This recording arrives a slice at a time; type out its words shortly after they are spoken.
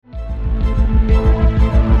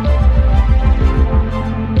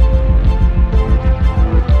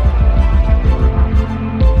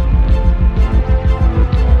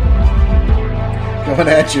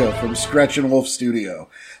Coming at you from Stretch and Wolf Studio.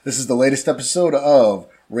 This is the latest episode of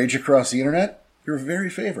Rage Across the Internet, your very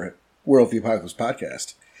favorite World of the Apocalypse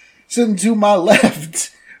podcast. Sitting to my left,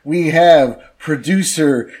 we have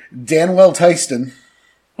producer Danwell Tyston.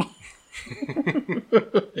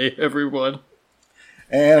 Hey, everyone.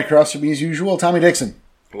 And across from me, as usual, Tommy Dixon.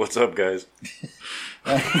 What's up, guys?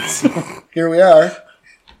 Here we are.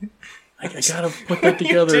 I gotta put that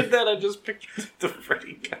together. You did that, I just pictured the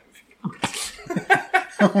Freddy guy.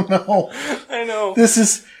 Oh no. I know. This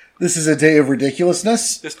is a day of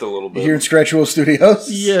ridiculousness Just a little bit. here in Stretch and Wolf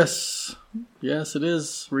Studios. Yes. Yes, it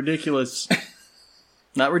is ridiculous.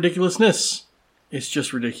 Not ridiculousness. It's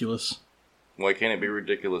just ridiculous. Why can't it be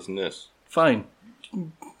ridiculousness? Fine.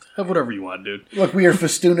 Have whatever you want, dude. Look, we are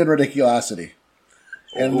festooned in ridiculosity.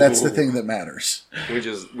 And that's the Ooh. thing that matters. We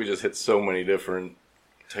just hit so many different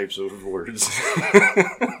types of words.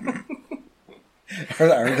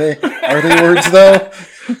 Are they words, though?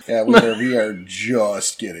 Yeah, we are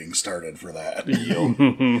just getting started for that.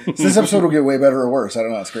 So this episode will get way better or worse. I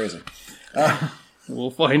don't know. It's crazy.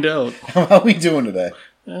 We'll find out. How are we doing today?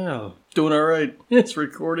 Oh, doing all right. It's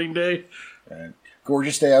recording day.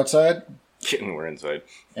 Gorgeous day outside. Kidding, we're inside.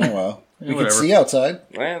 Yeah, well, we can whatever. see outside.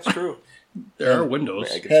 Yeah, that's true. There are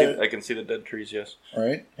windows. I can see the dead trees, yes. All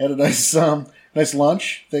right. Had a nice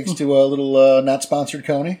lunch, thanks to a little not sponsored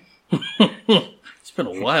Coney. It's been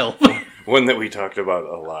a while. One that we talked about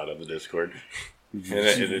a lot on the Discord. And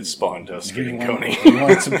it spawned us getting Coney. You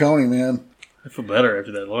want some Coney, man. I feel better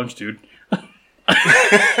after that lunch, dude.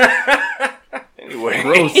 Anyway.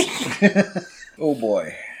 Gross. Oh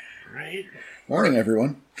boy. Right? Morning,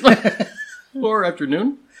 everyone. Or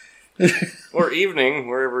afternoon. Or evening,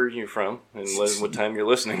 wherever you're from, and what time you're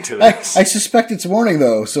listening to this. I suspect it's morning,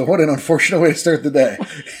 though, so what an unfortunate way to start the day.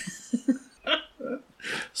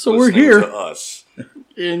 So we're Listening here. to us.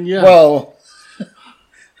 And yeah. Well,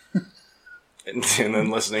 And then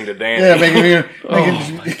listening to Dan. yeah, making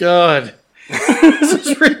oh my god. This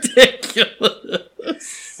is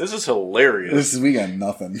ridiculous. This is hilarious. we got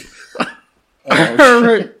nothing. All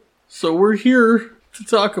right. So we're here to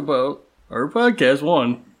talk about our podcast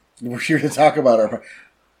one. We're here to talk about our...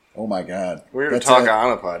 Oh, my God. We're going That's to talk it.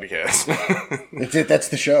 on a podcast. That's it. That's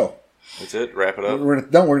the show. That's it? Wrap it up? We're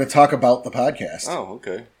going to talk about the podcast. Oh,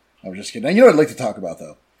 okay. I'm just kidding. Now, you know what I'd like to talk about,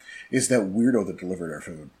 though? Is that weirdo that delivered our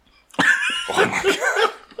food.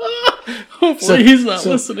 Hopefully he's not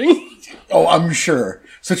listening. Oh, I'm sure.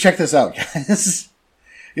 So check this out, guys.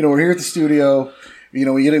 We're here at the studio. We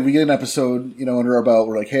get an episode, under our belt.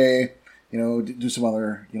 We're like, hey, do some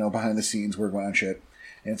other, behind the scenes work on shit.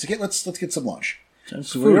 And it's like, let's get some lunch.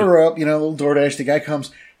 So we order up, a little DoorDash. The guy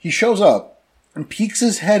comes. He shows up and peeks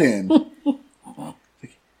his head in.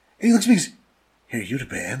 He looks at me. He goes, "Hey, are you the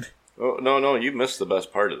band?" Oh, no, you missed the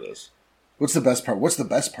best part of this. What's the best part? What's the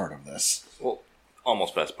best part of this? Well,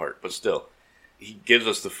 almost best part, but still. He gives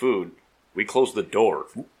us the food. We close the door.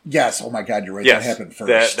 Yes. Oh my God, you're right. Yes, that happened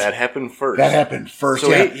first. That happened first. That happened first. So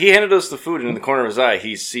yeah. he handed us the food, and in the corner of his eye,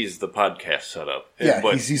 he sees the podcast set up. Yeah,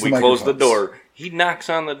 but he sees the we close the microphones. door. He knocks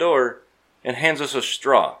on the door and hands us a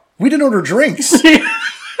straw. We didn't order drinks.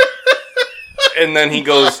 And then he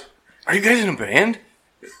goes, "Are you guys in a band?"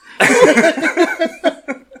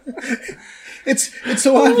 It's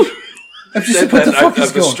so odd. I'm just like, what the fuck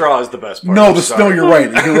is The going? straw is the best part. No, I'm no, sorry. you're right.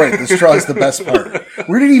 You're right. The straw is the best part.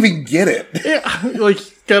 We didn't even get it. Yeah, like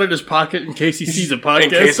got it in his pocket in case he sees a podcast. In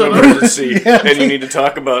case set of up. emergency, Yeah. and you need to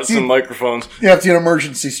talk about some microphones. You have to get an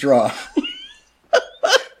emergency straw.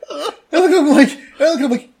 I look at him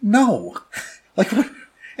like, no. Like, what?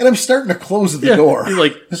 And I'm starting to close the Yeah, door. He's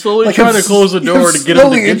like slowly Like, trying I'm to close the door I'm to get him to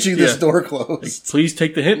slowly get inching this yeah. door closed. Please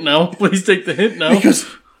take the hint now. Please take the hint now. He goes,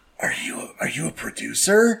 Are you a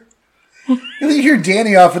producer? And then you hear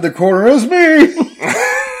Danny off in the corner. It was me.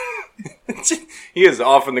 He is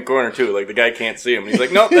off in the corner too. Like the guy can't see him. He's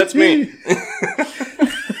like, "Nope, that's me."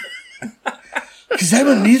 Because I'm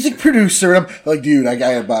a music producer. And I'm like, dude, I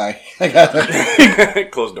got to buy. I got to.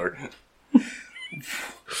 Closed door.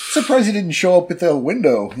 Surprised he didn't show up at the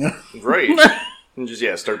window. Right. And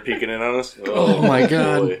just start peeking in on us. Oh my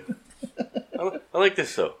God. boy. I like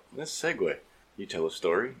this though. This segue. You tell a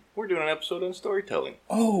story. We're doing an episode on storytelling.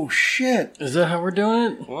 Oh, shit. Is that how we're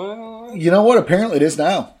doing it? Well, You know what? Apparently it is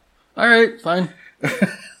now. All right, fine.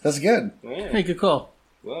 That's good. yeah. Hey, good call.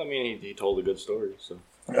 Well, I mean, he told a good story, so.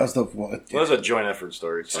 That was the It was a joint effort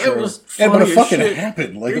story. So. It was Yeah, but it funny as fucking shit.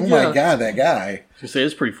 happened. Like, oh Yeah. my God, that guy. I say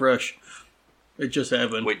it's pretty fresh. It just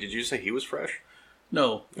happened. Wait, did you say he was fresh?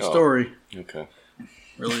 No, the Oh. story. Okay.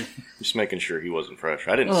 Really, Just making sure he wasn't fresh.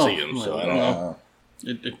 I didn't Oh, see him, so I don't know. Uh,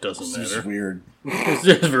 it doesn't this is matter. weird. It's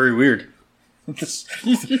just very weird. This,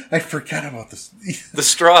 I forgot about this. The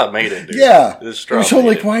straw made it, dude. Yeah. The straw So, made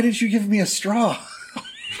like, it. why did you give me a straw?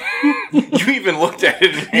 You even looked at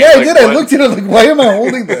it. And Yeah, I like, did. I what? looked at it like, why am I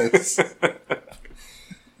holding this?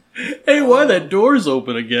 Hey, why that door's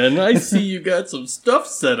open again? I see you got some stuff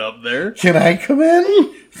set up there. Can I come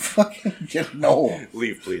in? Fucking no.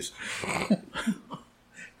 Leave, please.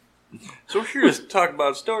 So we're here to talk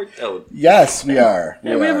about storytelling. Yes, we are.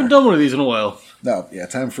 Yeah, we haven't done one of these in a while. No, yeah,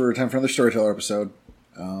 time for another storyteller episode.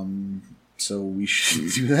 So we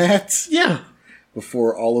should do that Yeah.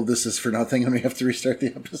 before all of this is for nothing and we have to restart the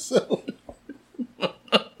episode.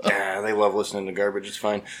 Yeah, they love listening to garbage. It's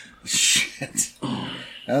fine. Shit.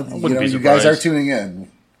 wouldn't You know, be you guys are surprised. tuning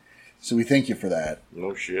in, so we thank you for that.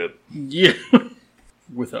 No shit. Yeah.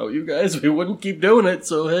 Without you guys, we wouldn't keep doing it,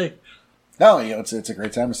 so hey. No, you know, it's a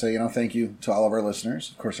great time to say, thank you to all of our listeners,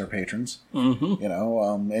 of course, our patrons.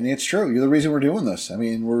 Mm-hmm. And it's true. You're the reason we're doing this. I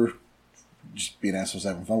mean, we're just being assholes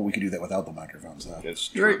having fun. We could do that without the microphones, though. It's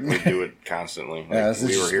true. Right. We do it constantly. Yeah, Like, this is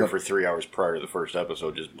we were just here what- for 3 hours prior to the first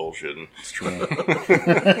episode just bullshitting. It's true.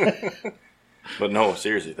 But no,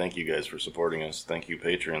 seriously, thank you guys for supporting us. Thank you,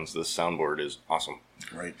 patrons. This soundboard is awesome.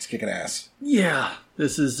 Right. It's kicking ass. Yeah,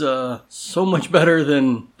 this is so much better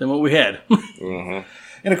than what we had. Mm-hmm.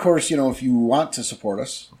 And, of course, if you want to support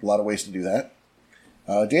us, a lot of ways to do that.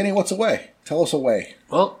 Danny, what's a way? Tell us a way.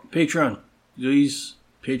 Well, Patreon. These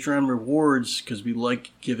Patreon rewards, because we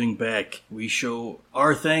like giving back. We show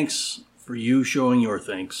our thanks for you showing your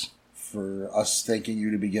thanks. For us thanking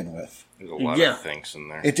you to begin with. There's a lot Yeah. of thanks in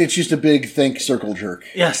there. It's just a big thank circle jerk.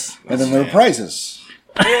 Yes. And then there are prizes.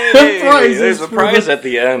 Hey, Prizes there's a for prize the- at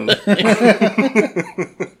the end.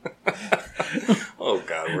 Oh,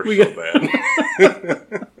 God, we're We so got-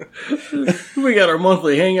 bad. We got our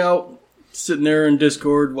monthly hangout, sitting there in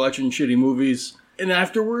Discord watching shitty movies. And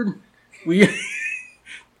afterward, we...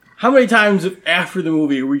 How many times after the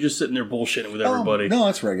movie are we just sitting there bullshitting with everybody? No,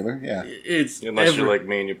 that's regular. Yeah. It's Unless you're like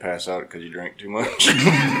me and you pass out because you drank too much.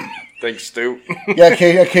 Thanks, Stu. Yeah,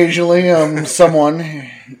 occasionally, someone,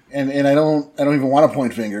 and I don't even want to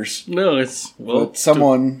point fingers, No, it's... Well, but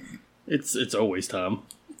someone, It's always Tom.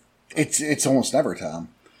 it's almost never Tom,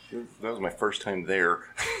 That was my first time there.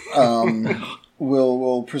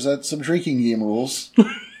 will present some drinking game rules,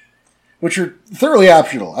 which are thoroughly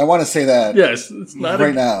optional. I want to say that. Yes, it's not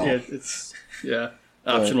Right now. Yeah, it's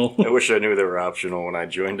optional. I wish I knew they were optional when I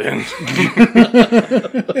joined in.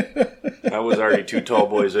 I was already 2 tall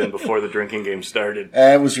boys in before the drinking game started.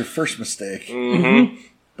 That was your first mistake. Mm-hmm.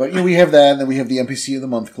 But we have that, and then we have the NPC of the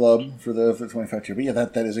Month Club for the 25 tier. But yeah,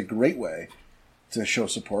 that is a great way to show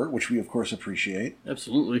support, which we of course appreciate.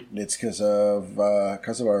 Absolutely. It's because of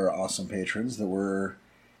our awesome patrons that we're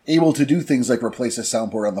able to do things like replace a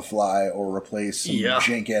soundboard on the fly or replace some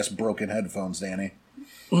jank ass broken headphones. Danny,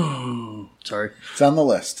 Sorry. it's on the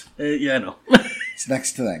list. Yeah, I know. It's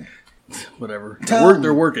next thing. Whatever. Tom.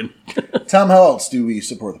 They're working. Tom, how else do we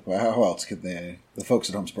support the? How else can the folks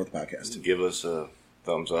at home support the podcast? Give us a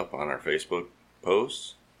thumbs up on our Facebook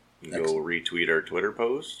posts. You can go retweet our Twitter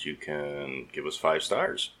posts. You can give us 5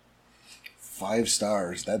 stars. 5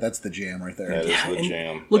 stars. That's the jam right there. That is the and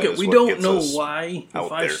jam. Look, That is we what don't gets know us why the out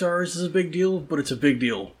 5 there. stars is a big deal, but it's a big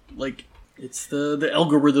deal. Like, it's the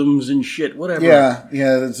algorithms and shit, whatever. Yeah,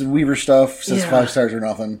 it's Weaver stuff. Says Yeah. 5 stars or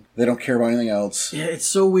nothing. They don't care about anything else. Yeah, it's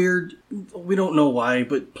so weird. We don't know why,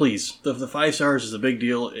 but please, the 5 stars is a big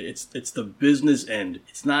deal. It's the business end.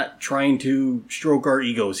 It's not trying to stroke our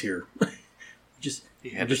egos here.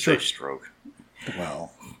 You had to say stroke.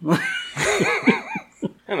 Well,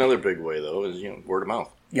 Another big way, though, is word of mouth.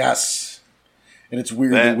 yes. And it's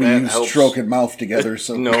weird that we that use helps. stroke and mouth together.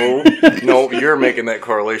 So No, you're making that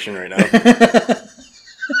correlation right now.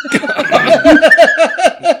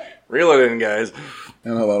 Reel it in, guys. I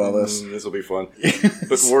don't know about all this. This will be fun.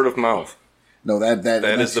 But word of mouth. No, That that's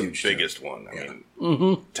is the huge, too. biggest one. I Yeah.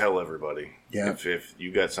 mean, tell everybody. Yeah. If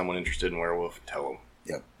you got someone interested in werewolf, tell them.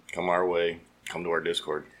 Yep. Come our way. Come to our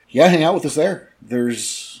Discord. Yeah, hang out with us there.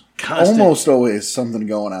 There's Constant. almost always something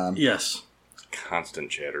going on. Yes. Constant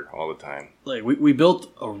chatter all the time. Like, we built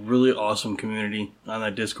a really awesome community on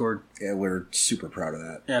that Discord. Yeah, we're super proud of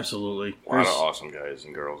that. Absolutely. A lot of There's awesome guys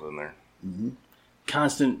and girls in there.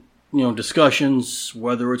 constant, discussions,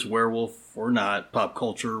 whether it's werewolf or not, pop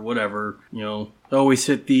culture, whatever. Always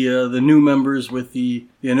hit the new members with the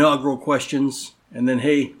inaugural questions. And then,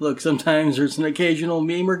 hey, look, sometimes there's an occasional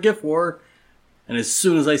meme or GIF war. And as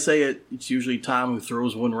soon as I say it, it's usually Tom who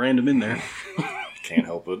throws one random in there. Can't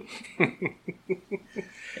help it.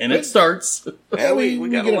 And it starts. Yeah, we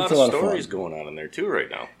got get a up lot to of a lot of stories fun. going on in there too right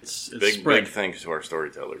now. It's Big spread. thanks to our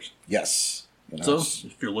storytellers. Yes. So,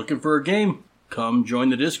 if you're looking for a game, come join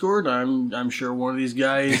the Discord. I'm sure one of these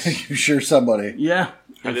guys. You're sure somebody. Yeah.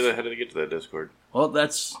 How did I get to that Discord? Well,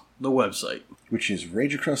 that's the website. Which is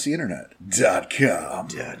rageacrosstheinternet.com.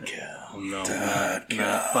 No,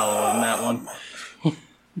 not following that one.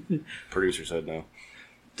 Producer said no.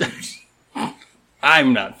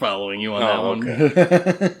 I'm not following you on that one.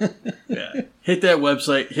 Okay. Yeah. Hit that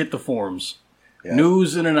website. Hit the forums. Yeah.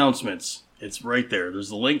 News and announcements. It's right there. There's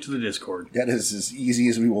the link to the Discord. That is as easy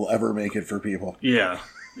as we will ever make it for people. Yeah.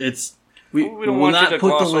 It's We will don't want you not to put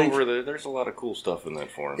the gloss link. over there's a lot of cool stuff in that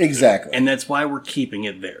forum. Exactly. And that's why we're keeping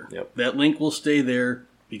it there. Yep. That link will stay there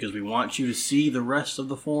because we want you to see the rest of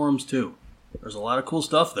the forums too. There's a lot of cool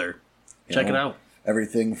stuff there. Check it out.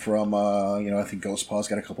 Everything from, I think Ghost Paw's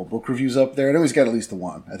got a couple book reviews up there. I know he's got at least the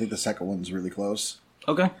one. I think the second one's really close.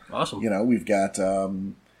 Okay, awesome. We've got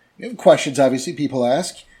questions, obviously, people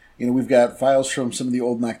ask. We've got files from some of the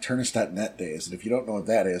old Nocturnus.net days. And if you don't know what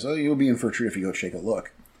that is, you'll be in for a treat if you go take a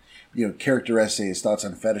look. Character essays, thoughts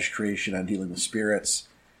on fetish creation, on dealing with spirits.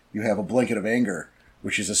 You have A Blanket of Anger,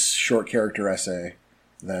 which is a short character essay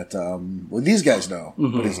that, these guys know,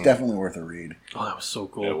 but it's definitely worth a read. Oh, that was so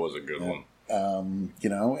cool. That was a good one.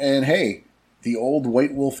 And hey, the old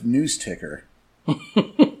White Wolf news ticker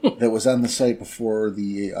that was on the site before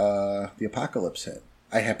the apocalypse hit.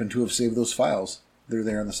 I happen to have saved those files. They're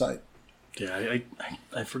there on the site. Yeah,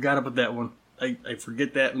 I forgot about that one. I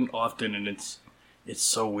forget that one often, and it's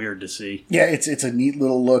so weird to see. Yeah, it's a neat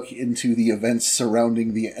little look into the events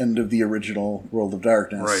surrounding the end of the original World of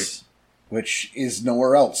Darkness, Right. Which is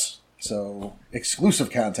nowhere else. So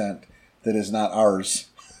exclusive content that is not ours,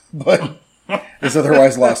 but is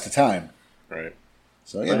otherwise lost to time. Right.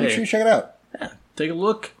 So yeah, make sure you check it out. Yeah, take a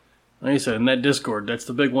look. Like I said, in that Discord, that's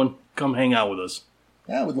the big one. Come hang out with us.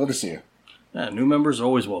 Yeah, we'd love to see you. Yeah, new members are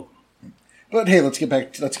always welcome. But hey, let's get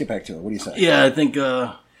back to it. What do you say? Yeah, I think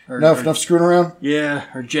Enough screwing around. Yeah,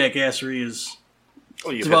 our jackassery is.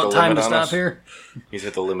 Oh, It's about time to stop here. He's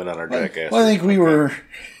hit the limit on our jackass. Well, I think we were.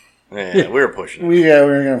 Yeah, we were pushing it. We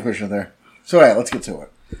were going to push it there. So yeah, let's get to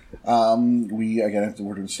it.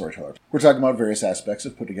 We're doing storyteller. We're talking about various aspects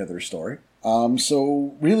of put together a story.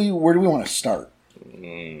 So really, where do we want to start?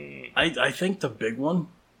 I think the big one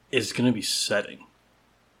is going to be setting.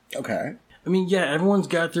 Okay. I mean, yeah, everyone's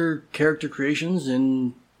got their character creations,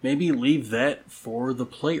 and maybe leave that for the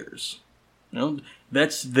players.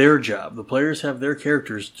 That's their job. The players have their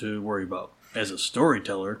characters to worry about. As a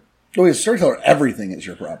storyteller, Well, as a storyteller, everything is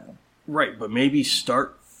your problem. right? But maybe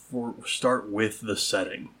start with the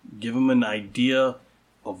setting. Give them an idea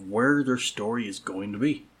of where their story is going to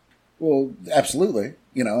be. Well, absolutely.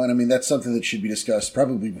 And I mean that's something that should be discussed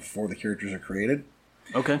probably before the characters are created,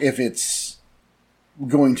 Okay. if it's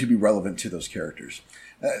going to be relevant to those characters.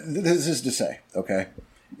 This is to say, okay,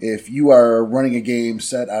 if you are running a game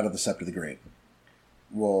set out of the Scepter of the Great,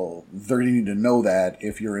 well, they're going to need to know that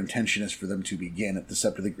if your intention is for them to begin at the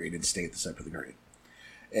Scepter of the Great and stay at the Scepter of the Great.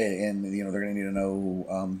 And they're going to need to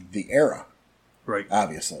know the era, Right.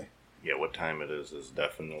 obviously. Yeah, what time it is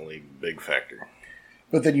definitely a big factor.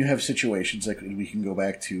 But then you have situations like we can go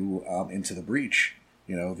back to Into the Breach,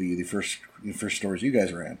 the first stories you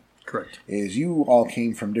guys ran. Correct. Is you all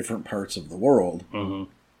came from different parts of the world. Mm-hmm.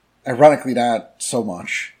 Ironically, not so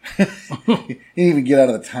much. You didn't even get out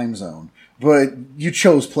of the time zone. But you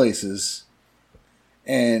chose places,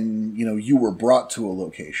 and, you were brought to a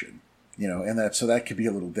location. And that could be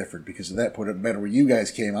a little different because at that point, no matter where you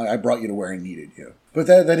guys came, I brought you to where I needed you. But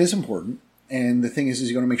that is important. And the thing is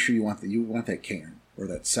you want to make sure you want that cairn or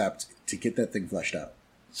that sept to get that thing fleshed out.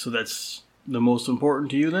 So that's the most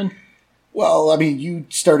important to you then? Well, I mean, you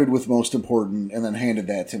started with most important and then handed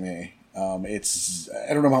that to me. I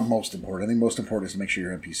don't know about most important. I think most important is to make sure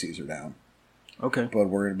your NPCs are down. Okay. But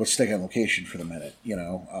let's stick on location for the minute.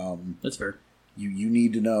 That's fair. You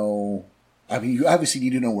need to know. I mean, you obviously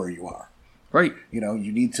need to know where you are. Right. You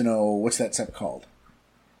need to know what's that sept called.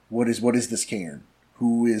 What is this cairn?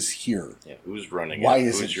 Who is here? Yeah, who's running Why it?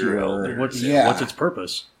 is Who's it your here? elder? What's its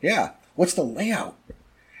purpose? Yeah. What's the layout?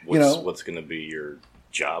 What's going to be your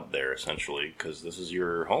job there, essentially? Because this is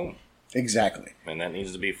your home. Exactly. And that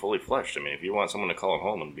needs to be fully fleshed. I mean, if you want someone to call it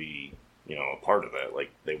home and be, a part of that, like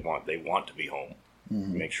they want to be home.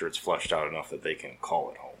 Mm-hmm. Make sure it's fleshed out enough that they can call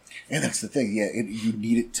it home. And that's the thing. Yeah, you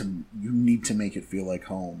need to make it feel like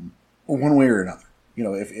home, one way or another.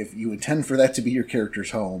 If you intend for that to be your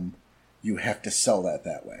character's home, you have to sell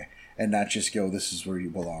that way, and not just go, "This is where you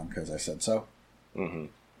belong" because I said so. Mm-hmm.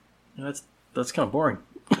 Yeah, that's kind of boring.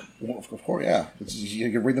 Well, of course, yeah. You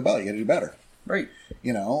got to ring the bell. You got to do better. Right.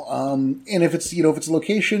 And if it's if a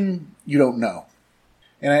location you don't know,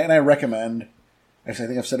 and I recommend. I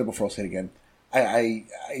think I've said it before. I'll say it again.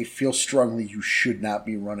 I feel strongly you should not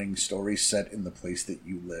be running stories set in the place that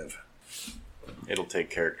you live. It'll take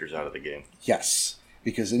characters out of the game. Yes,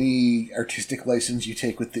 because any artistic license you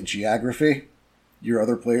take with the geography, your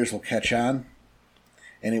other players will catch on,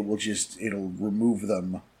 and it'll remove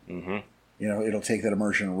them. Mm-hmm. You know, it'll take that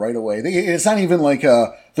immersion right away. It's not even like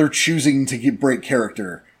they're choosing to break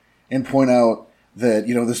character and point out that,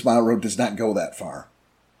 you know, this mile road does not go that far.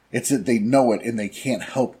 It's that they know it and they can't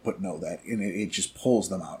help but know that, and it just pulls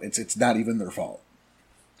them out. It's not even their fault.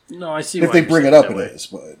 No, I see. If they bring it up, it is,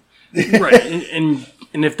 but right, and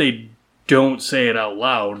if they don't say it out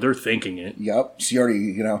loud, they're thinking it. Yep. So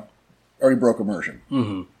you already broke immersion.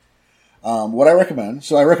 Mm-hmm. What I recommend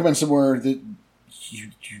somewhere that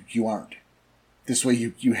you aren't. This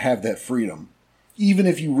way you have that freedom, even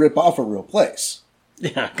if you rip off a real place.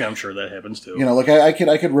 Yeah, I'm sure that happens too. You know, like I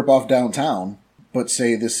could rip off downtown, but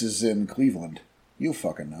say this is in Cleveland. You'll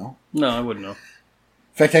fucking know. No, I wouldn't know. In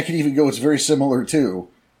fact, I could even go, it's very similar to.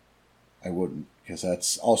 I wouldn't, because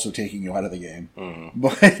that's also taking you out of the game. Mm-hmm.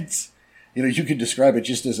 But, you know, you could describe it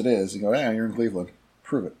just as it is and go, yeah, you're in Cleveland.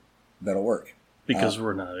 Prove it. That'll work. Because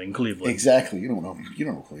we're not in Cleveland. Exactly. You don't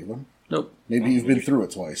know Cleveland. Nope. Maybe you've been through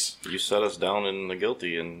it twice. You set us down in the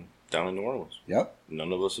guilty and down in New Orleans. Yep.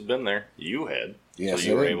 None of us had been there. You had. Yes, so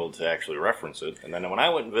you I were did. able to actually reference it. And then when I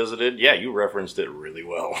went and visited, yeah, you referenced it really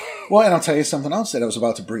well. Well, and I'll tell you something else that I was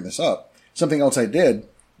about to bring this up. Something else I did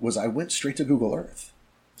was I went straight to Google Earth.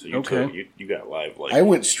 So you you got live. Like I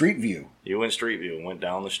went Street View. You went Street View and went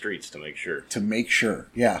down the streets to make sure. To make sure.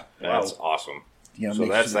 Yeah. That's awesome. You know, so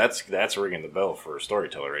sure. that's ringing the bell for a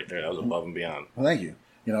storyteller right there. That was above and beyond. Well, thank you.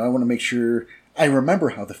 You know, I want to make sure I remember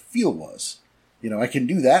how the feel was. You know, I can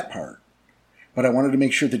do that part. But I wanted to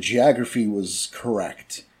make sure the geography was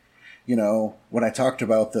correct. You know, when I talked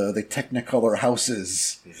about the Technicolor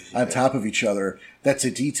houses on top of each other, that's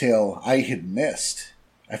a detail I had missed.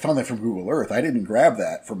 I found that from Google Earth. I didn't grab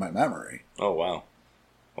that from my memory. Oh, wow.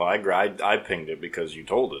 Well, I pinged it because you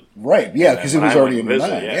told it. Right, yeah, because it was already in your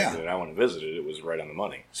mind. Yeah, when I went to visit it, it was right on the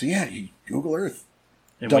money. So yeah, you Google Earth.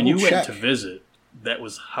 And when you went to visit, that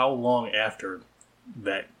was how long after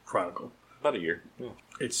that chronicle? About a year. Yeah.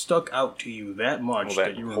 It stuck out to you that much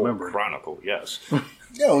that you whole remembered. Chronicle, yes.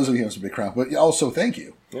 Yeah, it was a big chronicle, but also thank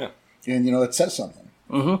you. Yeah. And, you know, it says something.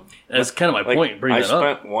 Mm-hmm. That's kind of my point, bringing that up.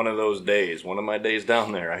 I spent one of my days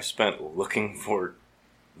down there, I spent looking for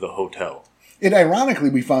the hotel. And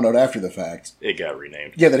ironically, we found out after the fact. It got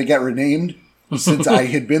renamed. Yeah, that it got renamed since I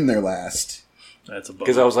had been there last. That's a bummer.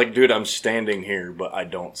 Because I was like, dude, I'm standing here, but I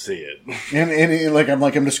don't see it. And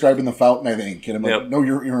I'm describing the fountain, I think, and I'm like, Yep. no,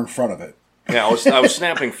 you're in front of it. Yeah, I was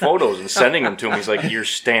snapping photos and sending them to him. He's like, you're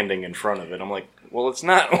standing in front of it. I'm like, well, it's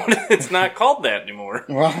not called that anymore.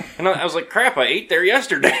 Well, And I was like, crap, I ate there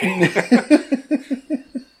yesterday.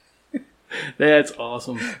 That's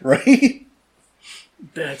awesome. right?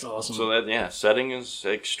 That's awesome. So setting is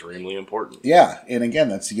extremely important. Yeah, and again,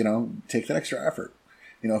 that's, you know, take that extra effort.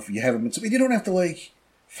 You know, if you haven't been, so you don't have to like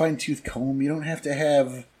fine tooth comb. You don't have to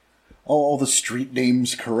have all the street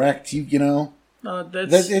names correct. You know,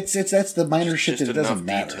 that's that's the minor shit Just that doesn't enough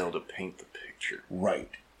matter. detail to paint the picture. Right.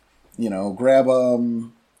 You know, grab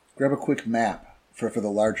a quick map for the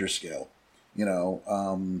larger scale. You know,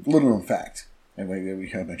 little known fact. And we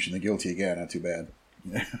kind of mentioned the guilty again. Not too bad.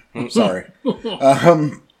 Sorry.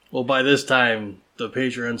 well, by this time, the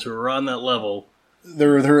patrons who are on that level,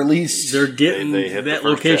 they're at least they're getting they hit the that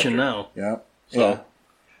first Yeah. location now. Yeah. So-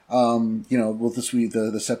 You know, well, this week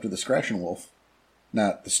the Scepter of the Scratch and Wolf,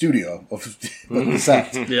 not the studio, but the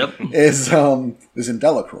set Yep. is in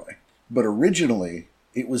Delacroix, but originally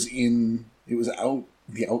it was out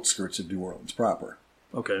the outskirts of New Orleans proper.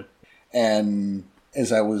 Okay. And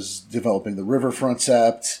as I was developing the Riverfront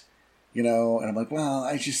sept, you know, and I'm like, well,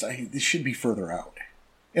 this should be further out,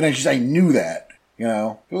 and I knew that, you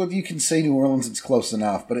know. Well, you can say New Orleans, it's close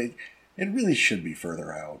enough, but it really should be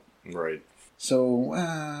further out. Right. So,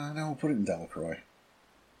 no, we'll put it in Delacroix.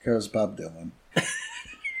 Because Bob Dylan.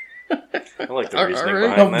 I like the reasoning right.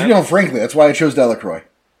 behind No, that. you know, frankly, that's why I chose Delacroix.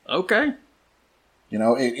 Okay. You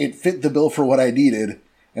know, it fit the bill for what I needed,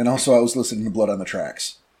 and also I was listening to Blood on the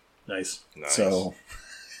Tracks. Nice. Nice. So,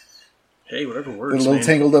 Hey, whatever a works, little man.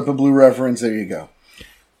 Tangled Up in Blue reference, there you go.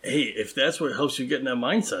 Hey, if that's what helps you get in that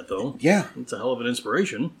mindset, though, Yeah. it's a hell of an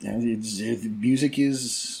inspiration. And music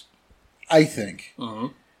is, I think, Uh-huh.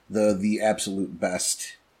 the absolute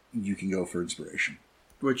best you can go for inspiration.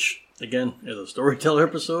 Which, again, as a storyteller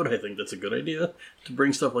episode, I think that's a good idea to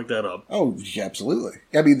bring stuff like that up. Oh, yeah, absolutely.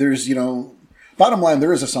 I mean, there's, you know, bottom line,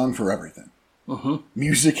 there is a song for everything.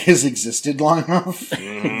 Music has existed long enough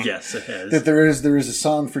Yes, it has. that there is a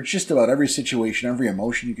song for just about every situation, every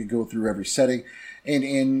emotion you could go through, every setting,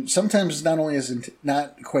 and sometimes not only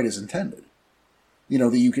not quite as intended.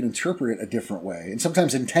 That you can interpret it a different way, and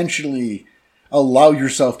sometimes intentionally allow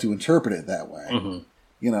yourself to interpret it that way.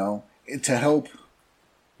 To help,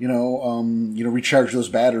 recharge those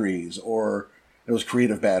batteries or those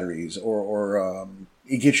creative batteries, or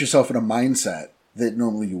you get yourself in a mindset that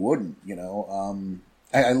normally you wouldn't.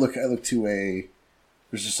 I look to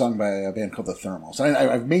there's a song by a band called The Thermals.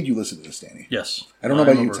 I've made you listen to this, Danny. Yes. I don't know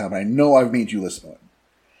about you, Tom, but I know I've made you listen to it.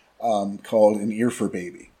 Called An Ear for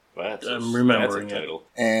Baby. I'm remembering that's a title.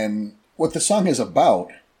 And what the song is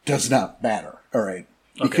about does not matter. All right.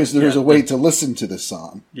 Because there's a way to listen to this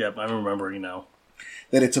song. Yep, I'm remembering now.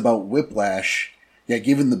 That it's about whiplash,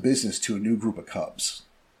 giving the business to a new group of cubs.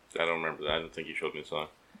 I don't remember that. I don't think you showed me the song.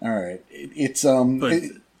 All right.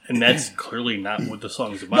 And that's clearly not what the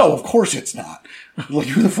song's about. No, of course it's not. Like,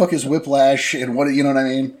 who the fuck is Whiplash and what, you know what I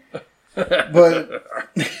mean? But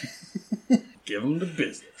give them the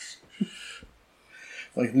business.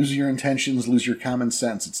 Like, lose your intentions, lose your common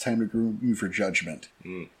sense. It's time to groom you for judgment.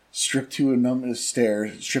 Strip to a numbness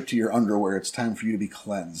stare, strip to your underwear. It's time for you to be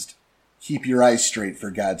cleansed. Keep your eyes straight,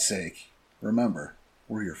 for God's sake. Remember,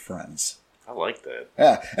 we're your friends. I like that.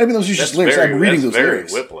 Yeah, I mean, those are just lyrics. I'm reading those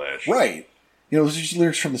lyrics. Whiplash. Right. Those are just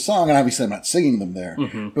lyrics from the song, and obviously I'm not singing them there.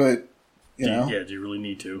 But, Yeah, do you really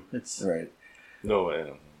need to? It's right. No, I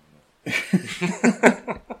don't.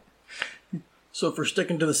 So if we're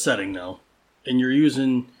sticking to the setting now, and you're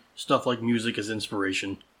using stuff like music as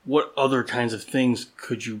inspiration, what other kinds of things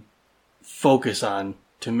could you focus on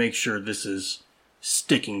to make sure this is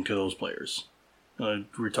sticking to those players? We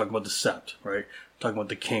were talking about the sept, right? Talking about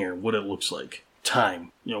the cairn, what it looks like,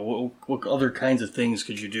 time. What other kinds of things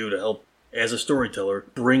could you do to help, as a storyteller,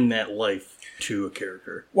 bring that life to a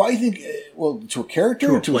character? Well, I think, to a character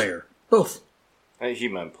To or a player. Both. He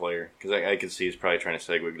meant player, because I could see he's probably trying to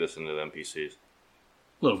segue this into the NPCs. A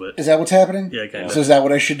little bit. Is that what's happening? Yeah, kind of. So is that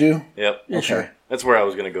what I should do? Yep. Yeah, sure. That's where I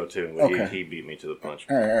was going to go to. But Okay. he beat me to the punch.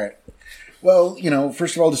 All right. Well,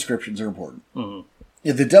 first of all, descriptions are important. Mm-hmm.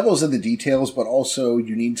 Yeah, the devil's in the details, but also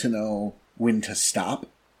you need to know when to stop.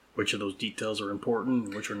 Which of those details are important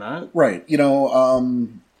and which are not? Right.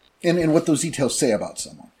 And what those details say about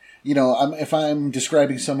someone. If I'm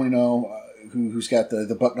describing someone, who's got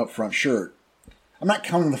the button-up front shirt, I'm not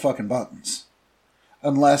counting the fucking buttons.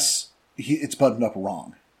 Unless it's buttoned up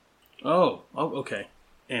wrong. Oh, okay.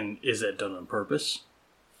 And is that done on purpose?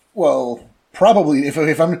 Well, probably. If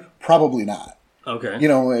I'm probably not. Okay.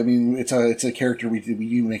 I mean, it's a character.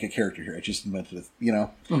 We make a character here. I just invented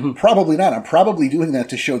it. Probably not. I'm probably doing that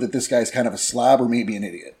to show that this guy's kind of a slob or maybe an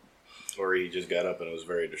idiot. Or he just got up and was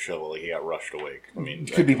very disheveled, like he got rushed awake. I mean,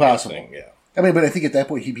 Could be possible. Yeah, I mean, but I think at that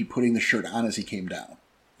point he'd be putting the shirt on as he came down.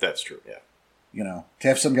 that's true. Yeah. To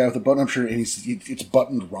have some guy with a button-up shirt and it's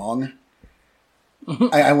buttoned wrong.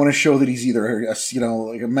 I want to show that he's either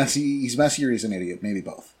he's messy or he's an idiot. Maybe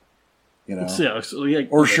both.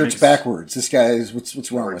 Or shirt's backwards. This guy is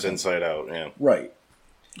what's wrong Or with it's him? inside out. Yeah. Right.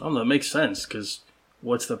 Oh, that makes sense, because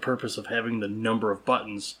what's the purpose of having the number of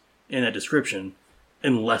buttons in that description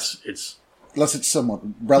unless it's somewhat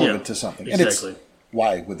relevant to something. Exactly. And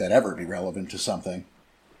why would that ever be relevant to something?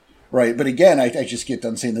 Right. But again, I just get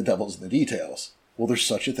done saying the devil's in the details. Well, there's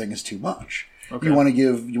such a thing as too much. Okay. You want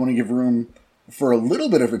to give room for a little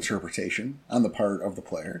bit of interpretation on the part of the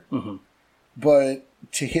player, but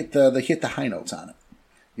to hit the high notes on it.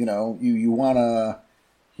 You want to,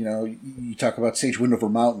 you talk about Sage Windover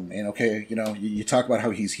Mountain, and you talk about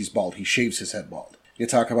how he's bald. He shaves his head bald. You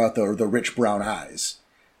talk about the rich brown eyes,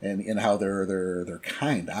 and how they're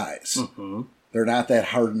kind eyes. Mm-hmm. They're not that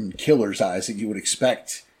hardened killer's eyes that you would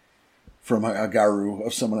expect from a Garu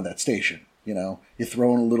of someone at that station. You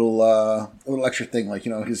throw in a little extra thing, like,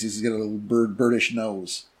 he's got a little birdish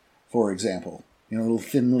nose, for example. A little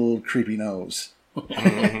thin, little creepy nose. Or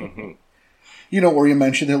you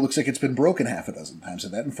mentioned it looks like it's been broken half a dozen times,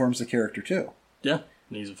 and that informs the character too. Yeah,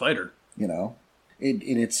 and he's a fighter. And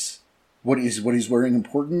it's what he's wearing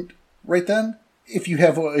important right then. If you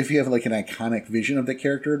have like an iconic vision of the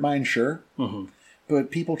character in mind, sure. Mm-hmm.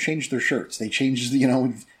 But people change their shirts. They change,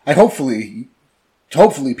 Hopefully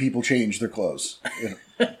people change their clothes.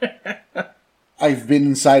 I've been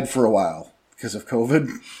inside for a while because of COVID.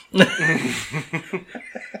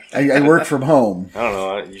 I work from home. I don't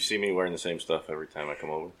know. You see me wearing the same stuff every time I come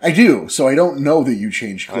over. I do, so I don't know that you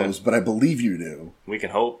change clothes, but I believe you do. We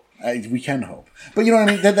can hope. We can hope. But you know what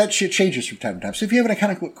I mean? That shit changes from time to time. So if you have an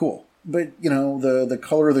iconic look, cool. But, the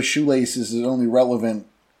color of the shoelaces is only relevant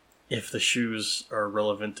if the shoes are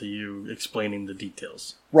relevant to you explaining the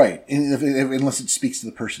details. Right, unless it speaks to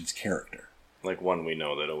the person's character. Like one we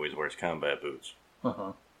know that always wears combat boots.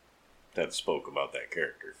 Uh-huh. That spoke about that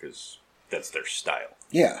character, because that's their style.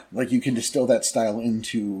 Yeah, like you can distill that style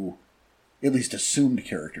into at least assumed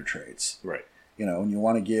character traits. Right. You know, and you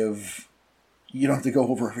want to give... You don't have to go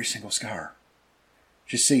over every single scar.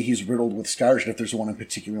 Just say he's riddled with scars, and if there's one in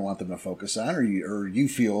particular you want them to focus on, or you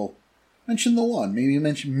feel... Mention the one,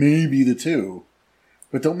 maybe the two,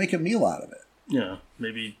 but don't make a meal out of it. Yeah,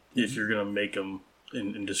 maybe if you're going to make them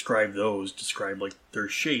and describe those, describe like their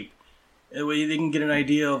shape. That way they can get an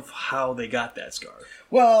idea of how they got that scar.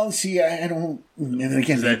 Well, see, I don't... And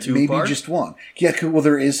again, Is that too maybe far? just one. Yeah, well,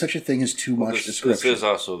 there is such a thing as too much description. This is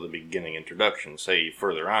also the beginning introduction. Say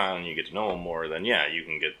further on, you get to know him more, then yeah, you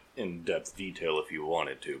can get in-depth detail if you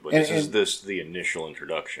wanted to. But this is the initial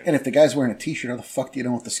introduction. And if the guy's wearing a t-shirt, how the fuck do you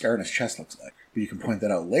know what the scar on his chest looks like? But you can point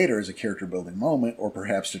that out later as a character-building moment, or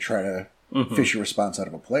perhaps to try to fish a response out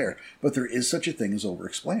of a player. But there is such a thing as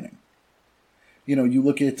over-explaining. You know, you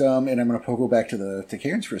look at, and I'm going to go back to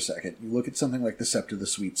Cairns for a second. You look at something like the Sept of the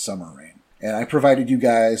Sweet Summer Rain. And I provided you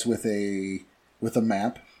guys with a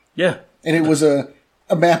map. Yeah. And it was a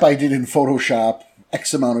map I did in Photoshop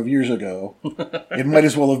X amount of years ago. It might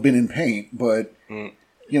as well have been in Paint, but,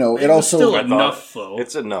 you know, it also... Still enough, though.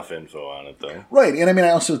 It's enough info on it, though. Right, and I mean, I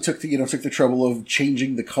also took the trouble of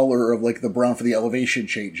changing the color of, like, the brown for the elevation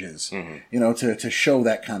changes, you know, to show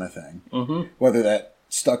that kind of thing. Whether that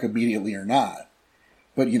stuck immediately or not.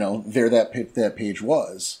 But, you know, there that page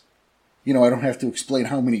was. You know, I don't have to explain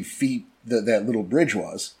how many feet that little bridge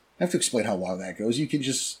was. I have to explain how long that goes. You can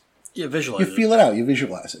just... visualize you feel it out. You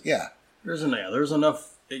visualize it, yeah. There's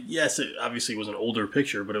enough... Yes, it obviously was an older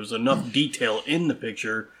picture, but it was enough detail in the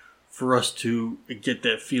picture for us to get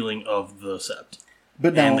that feeling of the Sept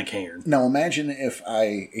and the Cairn. Now imagine if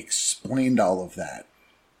I explained all of that.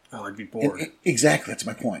 Oh, I'd be bored. Exactly, that's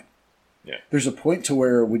my point. Yeah. There's a point to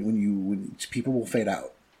where when people will fade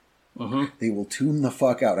out. They will tune the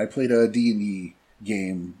fuck out. I played a D&D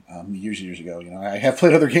game years and years ago. You know, I have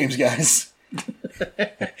played other games, guys.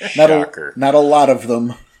 Shocker. Not a lot of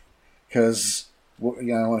them, because I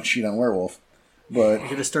want to cheat on Werewolf. But You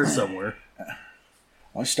got to start somewhere.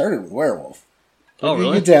 I started with Werewolf. Oh,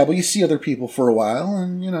 really? You dabble. You see other people for a while,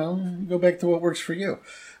 and, you know, you go back to what works for you.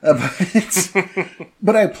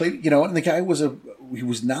 But I played, you know, and the guy he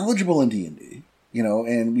was knowledgeable in D&D, you know,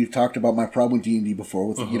 and we've talked about my problem with D&D before,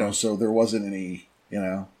 with you know, so there wasn't any, you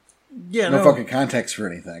know, no fucking context for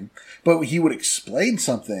anything. But he would explain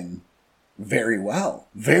something very well,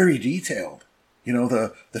 very detailed. You know,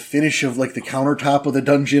 the finish of, like, the countertop of the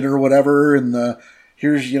dungeon or whatever, and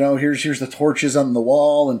here's the torches on the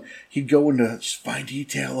wall, and he'd go into fine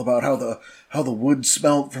detail about how the wood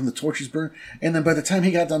smelt from the torches burn, and then by the time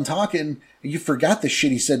he got done talking, you forgot the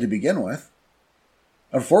shit he said to begin with.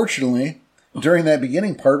 Unfortunately, during that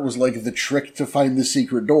beginning part was like the trick to find the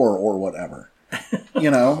secret door or whatever.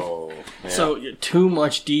 You know? Oh, yeah. So too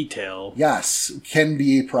much detail, Yes, can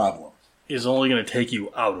be a problem. is only going to take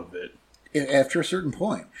you out of it. After a certain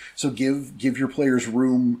point. So give your players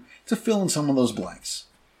room to fill in some of those blanks.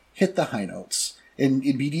 Hit the high notes. And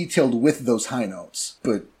it'd be detailed with those high notes,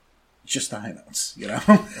 but just the high notes, you know?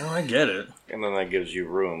 Oh, I get it. And then that gives you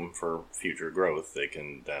room for future growth. They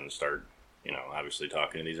can then start, you know, obviously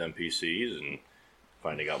talking to these NPCs and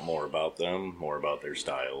finding out more about them, more about their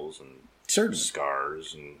styles and Certainly.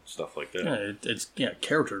 scars and stuff like that. Yeah, it's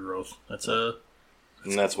character growth.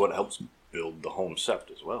 And that's what helps build the home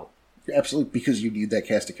Sept as well. Absolutely, because you need that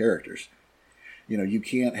cast of characters. You know, you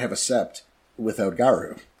can't have a Sept without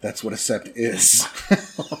Garu. That's what a Sept is.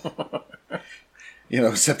 You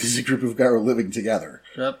know, Sept is a group of Garu living together.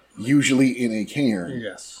 Yep. Usually in a cairn.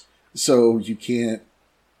 Yes. So you can't...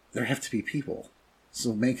 There have to be people.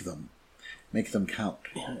 So make them. Make them count.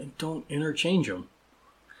 Yeah, and don't interchange them.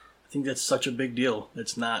 I think that's such a big deal.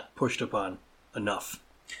 It's not pushed upon enough.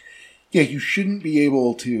 Yeah, you shouldn't be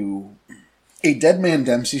able to... A Dead Man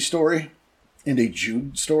Dempsey story and a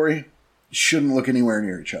Jude story shouldn't look anywhere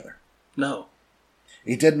near each other. No.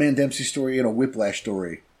 A Dead Man Dempsey story and a Whiplash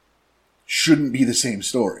story shouldn't be the same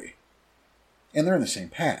story. And they're in the same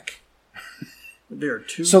pack. There are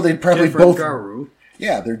two So they'd probably different both... Garu.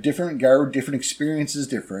 Yeah, they're different Garu, different experiences,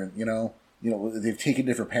 different, you know, they've taken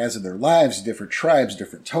different paths of their lives, different tribes,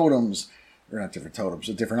 different totems, or not different totems,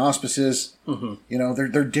 but different auspices. You know,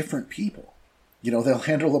 they're different people. You know, they'll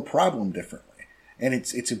handle a problem differently. And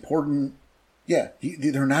it's important. Yeah,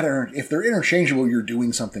 they're not. If they're interchangeable, you're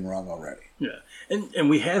doing something wrong already. Yeah, and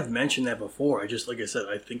we have mentioned that before. Like I said,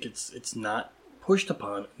 I think it's not pushed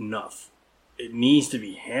upon enough. it needs to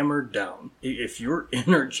be hammered down. If you're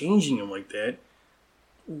interchanging them like that,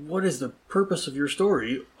 what is the purpose of your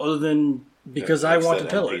story other than because I want to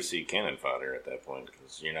tell it? NPC cannon fodder at that point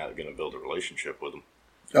because you're not going to build a relationship with them.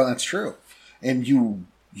 Oh, that's true. And you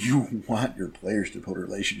want your players to build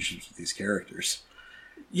relationships with these characters.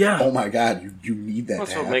 Yeah. Oh my God, you need that.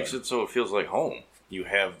 That's to what happen. makes it so it feels like home. You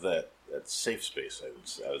have that safe space.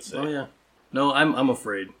 I would say. Oh yeah. No, I'm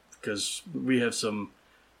afraid because we have some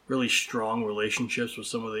really strong relationships with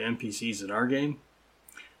some of the NPCs in our game.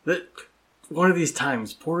 That one of these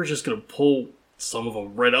times, Porter's just going to pull some of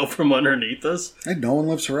them right out from underneath us, And no one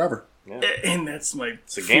lives forever. Yeah. and that's my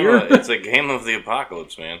It's a fear. game. It's a game of the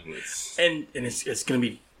apocalypse, man. and it's going to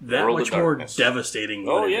be that World of much more Darkness. devastating.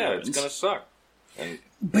 Oh when it yeah, happens. it's gonna suck. And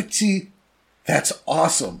But see, that's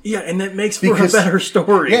awesome. Yeah, and that makes Because- for a better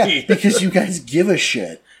story. Yeah, because you guys give a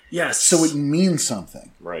shit, yes, so it means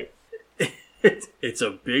something. right. it's a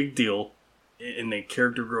big deal, and the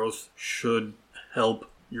character growth should help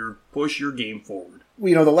push your game forward.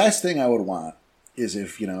 Well, the last thing I would want is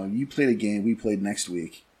if, you played a game we played next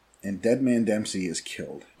week, and Dead Man Dempsey is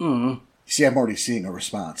killed. Mm-hmm. See, I'm already seeing a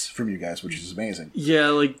response from you guys, which is amazing. Yeah,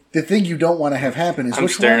 like The thing you don't want to have happen is I'm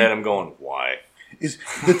which staring one at him, going, "Why?" is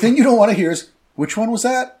the thing you don't want to hear is which one was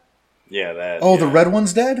that? Yeah, that. Oh, yeah. the red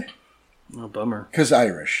one's dead? oh bummer. Because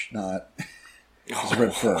Irish, not Oh.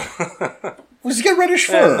 red fur. Well, he's got reddish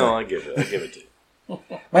fur. No, I give it to you.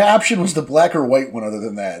 My option was the black or white one. Other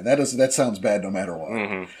than that, that sounds bad no matter what.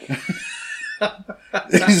 Mm-hmm.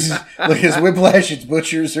 Like it's Whiplash, it's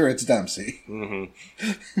Butchers, or it's Dempsey.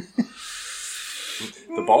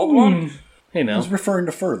 The bald one. Hey I now, was referring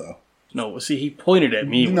to fur though. no. See, he pointed at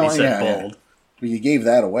me when No, he said yeah, yeah. bald. Well, you gave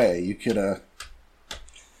that away. You could have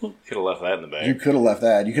Could have left that in the bag. left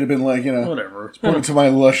that. You could have been like, Whatever. pointing to my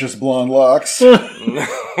luscious blonde locks.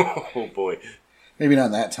 Oh boy, Maybe not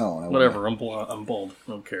in that tone. I wouldn't- Whatever. I'm bald.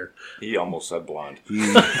 I don't care. he almost said blonde.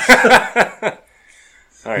 He-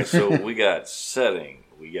 All right, so we got setting,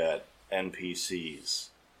 we got NPCs.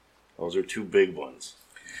 Those are two big ones.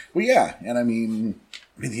 Well, yeah, and I mean,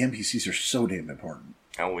 the NPCs are so damn important.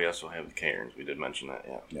 And we also have the cairns. We did mention that,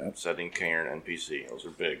 yeah. Yep. Setting, cairn, NPC. Those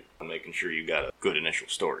are big. And making sure you got a good initial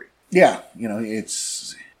story. Yeah,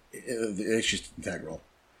 it's just integral.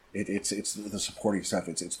 It's the supporting stuff.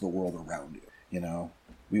 It's the world around you.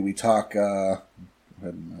 We talk. Go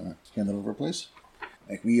ahead and hand that over, please.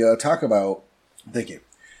 Like we talk about. Thank you.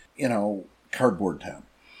 Cardboard Town.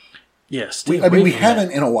 Yes. We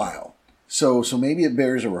haven't in a while, so maybe it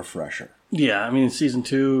bears a refresher. Yeah, I mean, season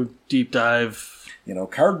 2 deep dive.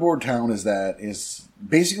 Cardboard Town is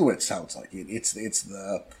basically what it sounds like. It's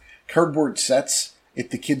the cardboard sets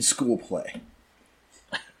at the kids' school play.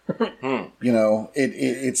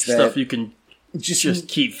 It's that Stuff you can just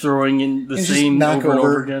keep throwing in the and just same knock over and over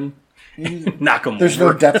over. again. Knock them There's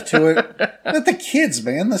over. no depth to it. Not the kids,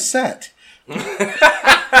 man. The set.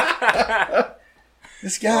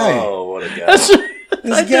 This guy. Oh, what a guy.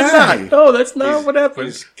 This guy. No, that's not what happened.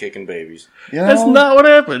 He's kicking babies. That's not what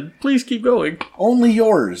happened. Please keep going. Only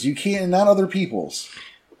yours. You can't, not other people's.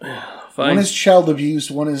 Fine. One is child abuse.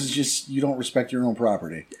 One is just you don't respect your own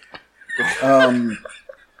property.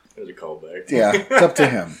 There's a callback. Yeah, it's up to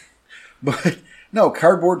him. But no,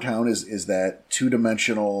 Cardboard Town is that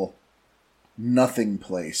two-dimensional nothing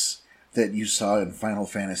place that you saw in Final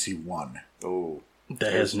Fantasy 1. Oh.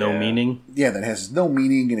 That has no meaning. Yeah, that has no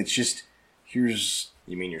meaning, and it's just here's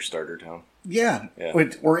You mean your starter town? yeah. Yeah.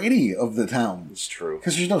 Or any of the towns. It's true.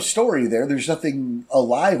 Because there's no story there. There's nothing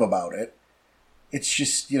alive about it. It's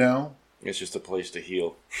just, It's just a place to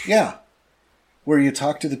heal. yeah. Where you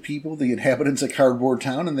talk to the people, the inhabitants of Cardboard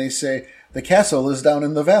Town, and they say, the castle is down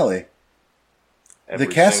in the valley. Every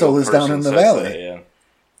castle single is down person in the says valley. that, yeah.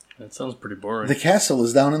 That sounds pretty boring. The castle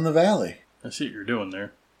is down in the valley. I see what you're doing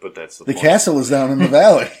there. But that's the The point. castle is down in the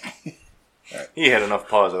valley. He had enough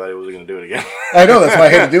pause. I thought he wasn't going to do it again. I know, that's why I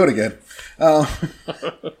had to do it again.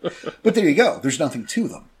 But there you go. There's nothing to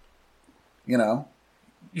them.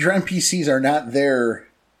 Your NPCs are not there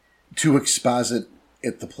to exposit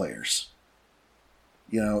at the players.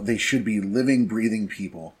 They should be living, breathing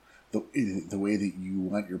people the way that you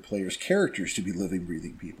want your players' characters to be living,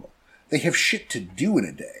 breathing people. They have shit to do in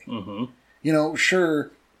a day. Mm-hmm.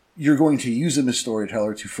 Sure, you're going to use them as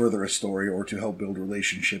storyteller to further a story or to help build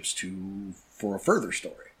relationships for a further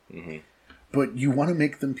story. Mm-hmm. But you want to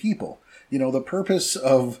make them people. The purpose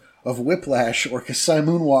of Whiplash or Kasai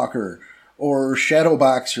Moonwalker or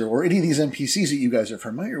Shadowboxer or any of these NPCs that you guys are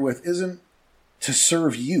familiar with isn't to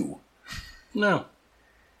serve you. No.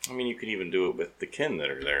 I mean, you could even do it with the kin that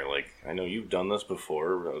are there. Like, I know you've done this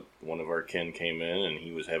before. One of our kin came in and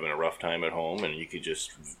he was having a rough time at home, and you could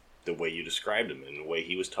just the way you described him and the way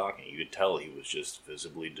he was talking. You could tell he was just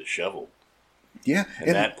visibly disheveled. Yeah.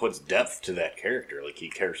 And that puts depth to that character. Like, he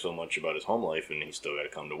cares so much about his home life, and he's still got to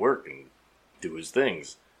come to work and do his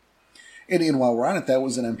things. And while we're on it, that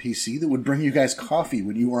was an NPC that would bring you guys coffee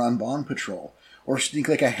when you were on Bond Patrol. Or sneak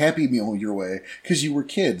like a Happy Meal your way because you were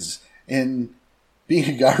kids. And being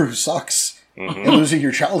a Garu sucks. And losing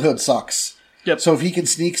your childhood sucks. Yep. So if he can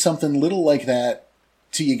sneak something little like that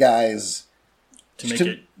to you guys... To make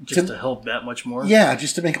it just to help that much more? Yeah,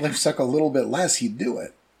 just to make life suck a little bit less, he'd do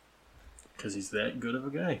it. Because he's that good of a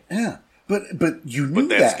guy. Yeah. But you knew that.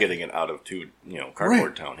 But that's getting it out of,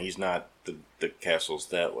 Cardboard Town. He's not the castles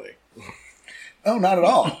that way. Oh, not at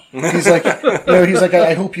all. He's like,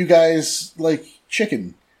 I hope you guys like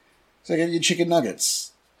chicken. It's like, I get chicken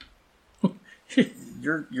nuggets.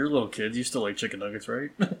 You're little kids. You still like chicken nuggets,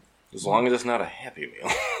 right? As long as it's not a Happy Meal.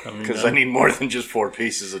 Because I need more than just 4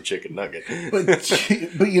 pieces of chicken nugget. But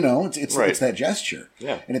it's that gesture.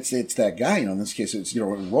 Yeah. And it's that guy, in this case, it's,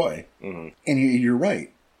 Roy. Mm-hmm. And you're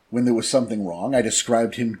right. When there was something wrong, I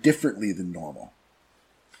described him differently than normal.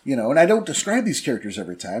 And I don't describe these characters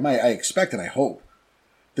every time. I expect and I hope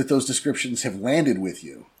that those descriptions have landed with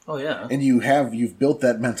you. Oh, yeah. And you've built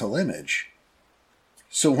that mental image.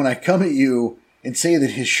 So when I come at you and say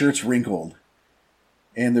that his shirt's wrinkled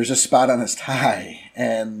and there's a spot on his tie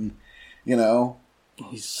and,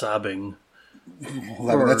 he's sobbing.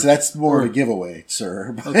 Well, that's more of a giveaway,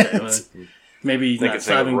 sir. But, okay, maybe I think not it's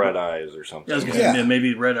like sobbing. red eyes or something. I was going to say,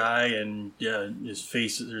 maybe red eye and, his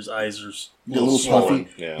face, his eyes are a little puffy.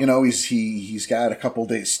 Yeah. He's got a couple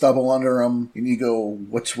days stubble under him, and you go,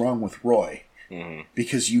 what's wrong with Roy? Mm-hmm.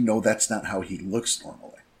 Because that's not how he looks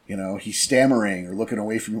normally. He's stammering or looking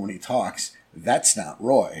away from you when he talks. That's not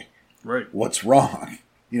Roy. Right. What's wrong?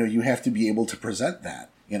 You have to be able to present that.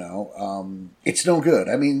 It's no good.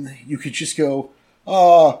 I mean, you could just go,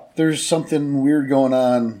 oh, there's something weird going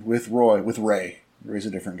on with Ray. Ray's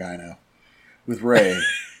a different guy now. With Ray.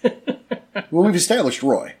 Well, we've established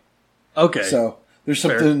Roy. Okay. So there's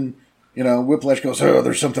something, Whiplash goes, oh,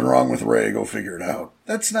 there's something wrong with Ray. Go figure it out.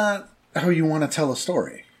 That's not how you want to tell a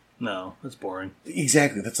story. No, that's boring.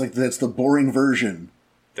 Exactly. That's the boring version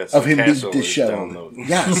that's of him being disheveled.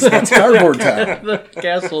 Yes, that's Cardboard Town. The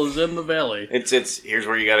castle is in the valley. It's here's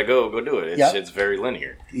where you got to go do it. It's very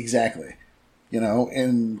linear. Exactly.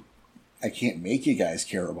 And I can't make you guys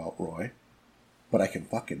care about Roy, but I can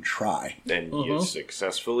fucking try. And you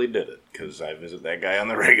successfully did it, because I visit that guy on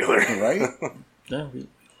the regular. Right? Yeah, we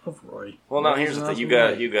love Roy. Well, now here's the thing: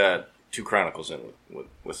 you got 2 Chronicles in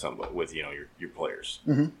with somebody, with your players.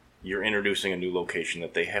 Mm-hmm. You're introducing a new location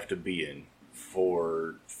that they have to be in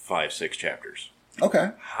for 5-6 chapters.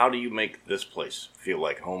 Okay. How do you make this place feel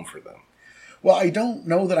like home for them? Well, I don't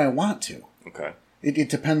know that I want to. Okay. It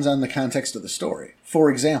depends on the context of the story.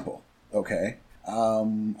 For example,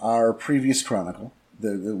 our previous Chronicle,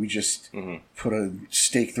 that we just put a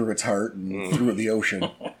stake through its heart and threw it in the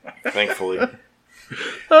ocean. Thankfully.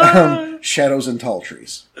 Shadows and Tall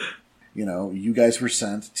Trees. You guys were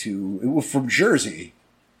sent from Jersey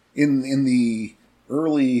in the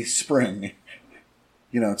early spring,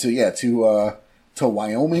 to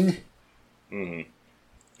Wyoming. Mm-hmm.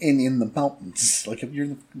 In the mountains, like if you're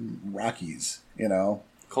in the Rockies,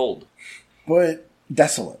 Cold. But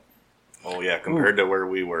desolate. Oh, yeah, compared to where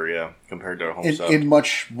we were, compared to our home set. And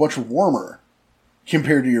much warmer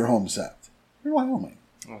compared to your home set. You're Wyoming.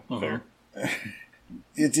 Oh, fair.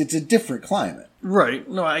 It's a different climate. Right.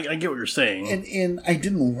 No, I get what you're saying. And I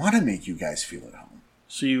didn't want to make you guys feel at home.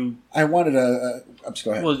 So I wanted go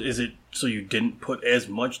ahead. Well, is it so you didn't put as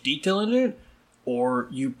much detail in it? Or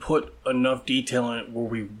you put enough detail in it where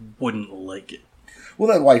we wouldn't like it?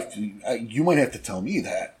 Well, that wife, you might have to tell me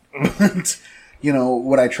that. But,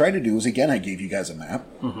 what I tried to do is, again, I gave you guys a map.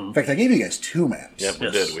 Mm-hmm. In fact, I gave you guys 2 maps. Yep, we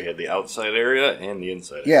did. We had the outside area and the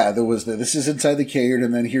inside area. Yeah, there was this is inside the cairn,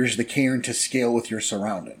 and then here's the cairn to scale with your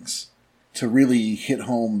surroundings. To really hit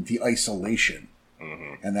home the isolation.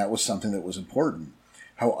 Mm-hmm. And that was something that was important.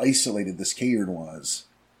 How isolated this cairn was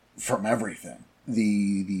from everything.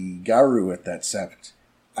 The Garu at that sept,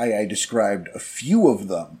 I described a few of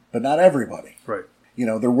them, but not everybody. Right.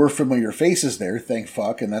 There were familiar faces there, thank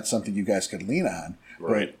fuck, and that's something you guys could lean on.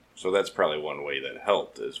 Right. So that's probably one way that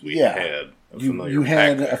helped, is we had a familiar you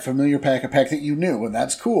pack. had a familiar pack, a pack that you knew, and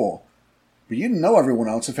that's cool. But you didn't know everyone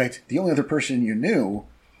else. In fact, the only other person you knew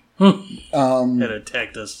had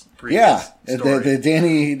attacked us previous. Yeah, story. the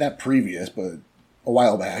Danny, not previous, but a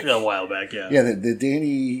while back. Yeah, a while back, yeah. Yeah, the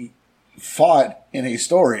Danny fought in a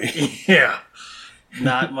story. Yeah.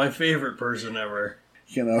 Not my favorite person ever.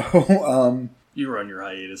 You know, you were on your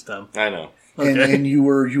hiatus, Tom. I know. Okay. And you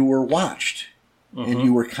were watched. and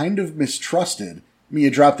you were kind of mistrusted. I mean,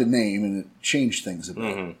 you dropped a name and it changed things a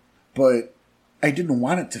bit. But I didn't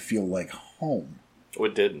want it to feel like home.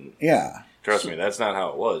 It didn't. Yeah. Trust me, that's not how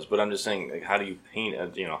it was. But I'm just saying, like, how do you paint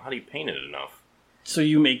it? How do you paint it enough? So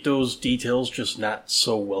you make those details just not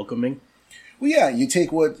so welcoming? Well, yeah, you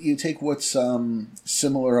take what's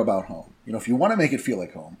similar about home. If you want to make it feel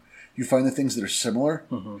like home, you find the things that are similar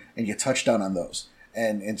and you touch down on those.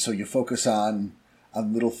 And so you focus on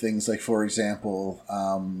little things like, for example,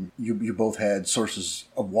 you both had sources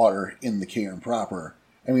of water in the cairn proper.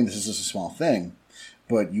 I mean, this is just a small thing,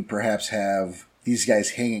 but you perhaps have these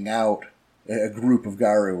guys hanging out, a group of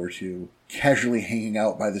Garu or two, casually hanging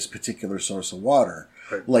out by this particular source of water,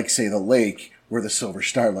 like, say, the lake where the Silver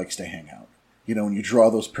Star likes to hang out. And you draw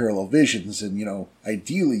those parallel visions, and,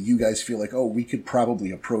 ideally you guys feel like, oh, we could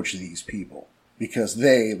probably approach these people because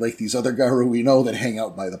they, like these other Garu we know that hang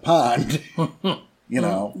out by the pond,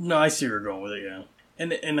 No, I see where you're going with it, yeah.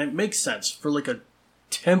 And it makes sense for, like, a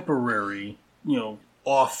temporary,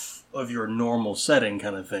 off of your normal setting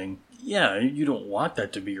kind of thing. Yeah, you don't want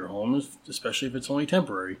that to be your home, especially if it's only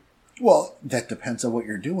temporary. Well, that depends on what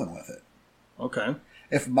you're doing with it. Okay.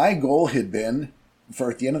 If my goal had been, for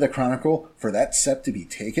at the end of the Chronicle, for that set to be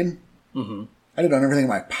taken, I'd have done everything in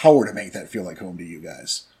my power to make that feel like home to you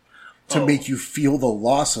guys. To make you feel the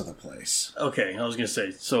loss of the place. Okay, I was going to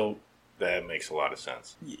say, so... That makes a lot of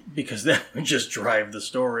sense. Because that would just drive the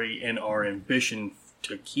story and our ambition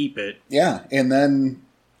to keep it. Yeah, and then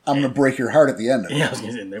I'm going to break your heart at the end of it. Yeah, I was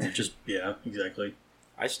going to say, they would just... Yeah, exactly.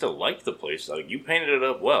 I still liked the place. Like, you painted it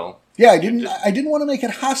up well. Yeah, I didn't want to make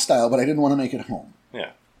it hostile, but I didn't want to make it home.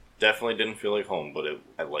 Yeah. Definitely didn't feel like home, but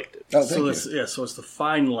I liked it. Oh, so it's the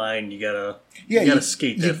fine line. You gotta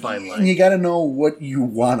skate that fine line. And you gotta know what you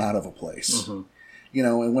want out of a place. And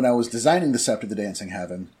when I was designing the Scepter of the Dancing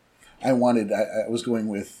Heaven, I was going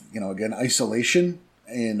with, again, isolation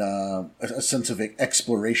and a sense of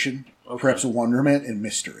exploration, perhaps wonderment and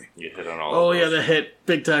mystery. You hit on all of those. Oh, yeah, the hit.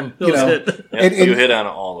 Big time. Those hit. Yeah, you hit on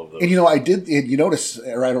all of those. And, I did, you notice,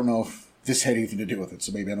 or I don't know if this had anything to do with it,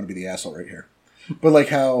 so maybe I'm going to be the asshole right here. But like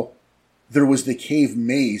how there was the cave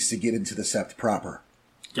maze to get into the Sept proper.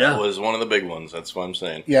 Yeah. That was one of the big ones. That's what I'm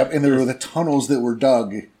saying. Yeah, and there were the tunnels that were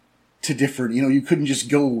dug to different... you couldn't just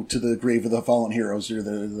go to the Grave of the Fallen Heroes or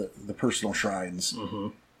the personal shrines.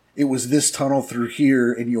 It was this tunnel through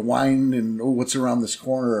here, and you wind, and what's around this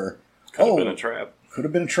corner? Could have been a trap. Could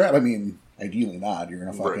have been a trap. I mean, ideally not. You're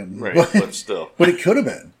going to fucking... Right, but still. But it could have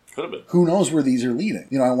been. Could have been. Who knows where these are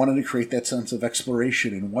leading? I wanted to create that sense of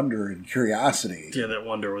exploration and wonder and curiosity. Yeah, that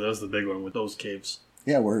wonder. That was the big one with those caves.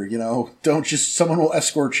 Yeah, where, don't just... Someone will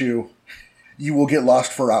escort you. You will get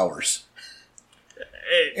lost for hours.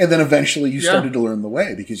 And then eventually you started to learn the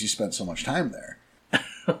way because you spent so much time there.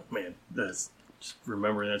 Man, just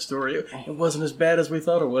remembering that story. It wasn't as bad as we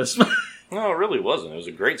thought it was. No, it really wasn't. It was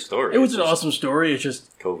a great story. It was an awesome story. It's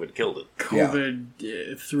just... COVID killed it.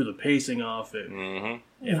 COVID threw the pacing off. It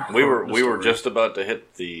we were just about to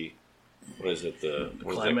hit the... What is it? The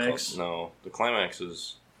climax? No, the climax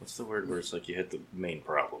is... What's the word where it's like you hit the main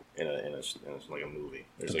problem in it's like a movie?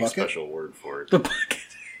 There's like a special word for it. The bucket.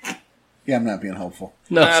 Yeah, I'm not being helpful.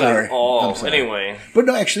 No, not sorry. At all. I'm sorry. Anyway, but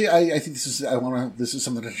no, actually, I think this is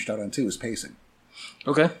something to shout on too. Is pacing.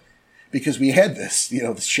 Okay. Because we had this,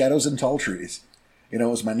 the Shadows and Tall Trees. It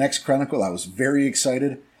was my next Chronicle. I was very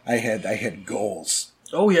excited. I had goals.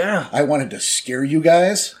 Oh yeah. I wanted to scare you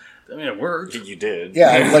guys. I mean, it worked. You did. Yeah,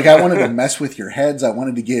 I wanted to mess with your heads. I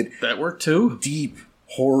wanted to get that worked too. Deep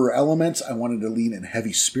horror elements. I wanted to lean in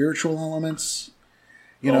heavy spiritual elements.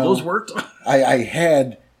 Those worked. I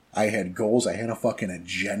had goals. I had a fucking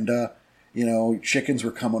agenda. Chickens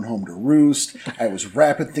were coming home to roost. I was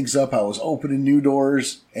wrapping things up. I was opening new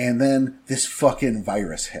doors. And then this fucking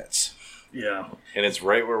virus hits. Yeah. And it's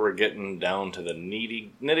right where we're getting down to the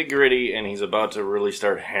nitty gritty, and he's about to really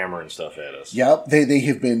start hammering stuff at us. Yep. They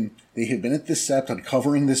have been at this Sept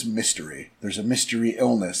uncovering this mystery. There's a mystery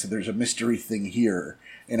illness. There's a mystery thing here.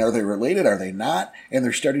 And are they related? Are they not? And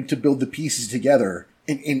they're starting to build the pieces together.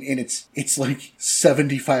 And it's like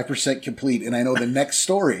 75% complete. And I know the next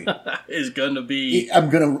story is going to be... I'm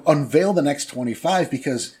going to unveil the next 25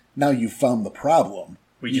 because now you've found the problem.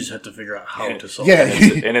 We just have to figure out how to solve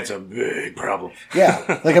it. And it's a big problem.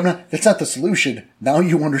 Yeah. That's not the solution. Now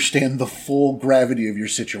you understand the full gravity of your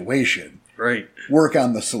situation. Right. Work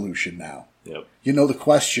on the solution now. Yep. You know the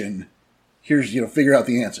question. Here's, figure out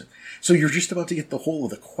the answer. So you're just about to get the whole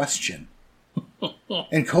of the question.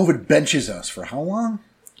 And COVID benches us for how long?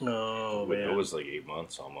 Oh, man. It was like 8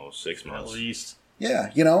 months, almost 6 months. At least.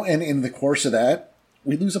 Yeah, and in the course of that,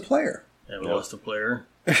 we lose a player. Yeah, we lost a player.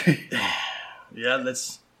 Yeah,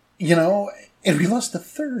 that's... You know, and we lost the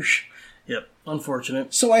Thursh. Yep.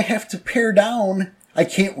 Unfortunate. So I have to pare down. I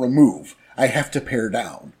can't remove. I have to pare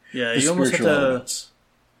down. Yeah, the you almost have spiritual to. elements.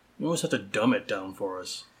 You almost have to dumb it down for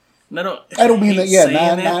us. And I don't mean hate that- yeah, saying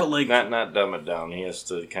not- that, not- but like Not dumb it down. He has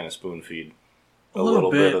to kind of spoon feed a little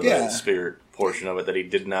little bit bit, of yeah. the spirit portion of it that he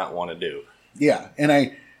did not want to do. Yeah,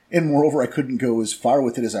 and moreover, I couldn't go as far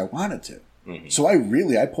with it as I wanted to. Mm-hmm. So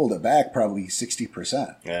I pulled it back probably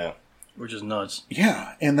 60%. Yeah. which is nuts.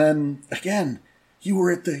 Yeah, and then again, you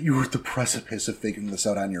were at the precipice of figuring this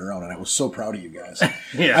out on your own, and I was so proud of you guys.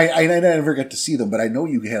 Yeah. I never got to see them, but I know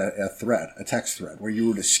you had a text thread, where you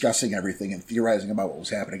were discussing everything and theorizing about what was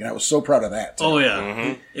happening, and I was so proud of that. Oh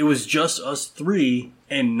yeah, It was just us three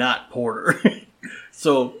and not Porter.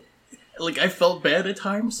 So, like, I felt bad at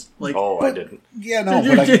times. Like, I didn't. Yeah, no,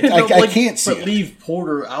 but I can't see but it. leave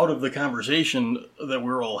Porter out of the conversation that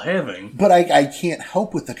we're all having. But I can't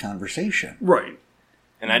help with the conversation. Right.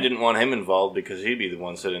 And I didn't want him involved because he'd be the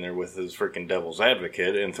one sitting there with his freaking devil's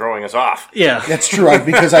advocate and throwing us off. Yeah. That's true,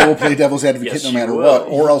 because I will play devil's advocate Yes, no you matter will. what,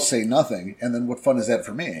 or I'll say nothing, and then what fun is that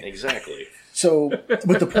for me? Exactly. So,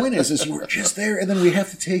 but the point is you were just there, and then we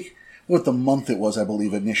have to take the month it was, I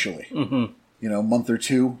believe, initially. Mm-hmm. You know, month or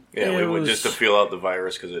two. Yeah, It we would was- just to feel out the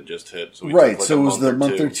virus because it just hit. So we Right, took like so a it was the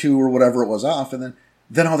month or two. two or whatever it was off, and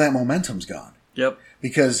then all that momentum's gone. Yep.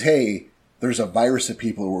 Because, hey, there's a virus that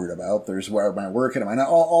people are worried about. There's where am I working? Am I not?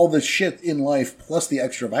 All the shit in life, plus the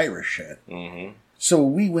extra virus shit. Mm-hmm. So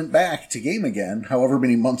we went back to game again, however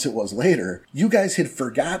many months it was later. You guys had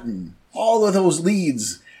forgotten all of those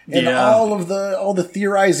leads and Yeah. all the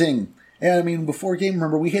theorizing. And I mean, before game,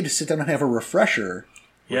 remember, we had to sit down and have a refresher.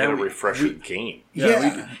 We had a refresher game.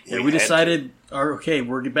 Yeah. We had decided, okay,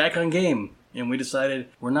 we're back on game. And we decided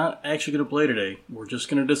we're not actually going to play today. We're just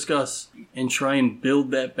going to discuss and try and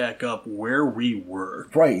build that back up where we were.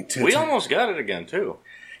 Right. We almost got it again, too.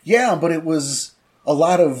 Yeah, but it was a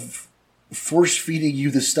lot of force feeding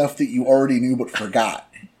you the stuff that you already knew but forgot.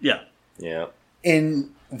 Yeah. Yeah.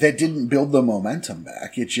 And that didn't build the momentum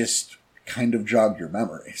back. It just kind of jogged your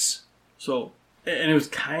memories. So, and it was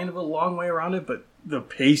kind of a long way around it, but the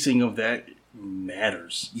pacing of that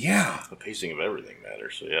matters. Yeah. The pacing of everything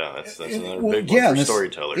matters. So, yeah, that's And- another well, big yeah, one for this-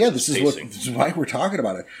 storytellers. Yeah, is this pacing. is why we're talking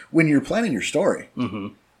about it. When you're planning your story,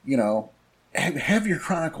 you know, have your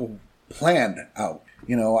chronicle planned out.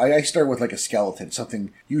 You know, I start with like a skeleton,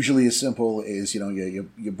 something usually as simple as, you know,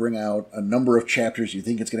 you bring out a number of chapters you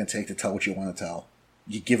think it's going to take to tell what you want to tell.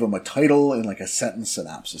 You give them a title and like a sentence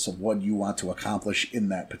synopsis of what you want to accomplish in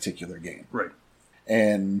that particular game. Right.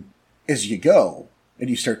 And as you go, and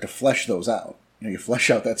you start to flesh those out, you know, you flesh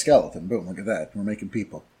out that skeleton. Boom, look at that. We're making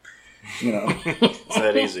people. You know, It's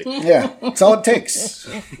that easy. yeah, it's all it takes.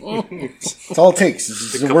 It's all it takes.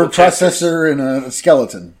 It's a couple word processor and a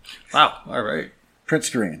skeleton. Wow. All right. Print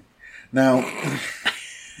screen. Now,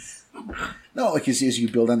 no, like as you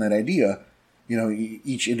build on that idea, you know,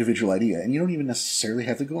 each individual idea, and you don't even necessarily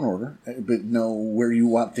have to go in order, but know where you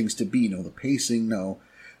want things to be, know the pacing, know,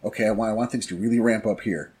 okay, I want things to really ramp up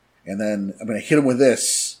here, and then I'm going to hit them with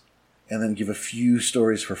this, and then give a few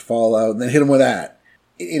stories for Fallout, and then hit them with that.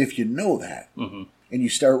 And if you know that, and you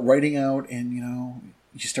start writing out, and you know,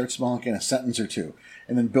 you start small, like in a sentence or two,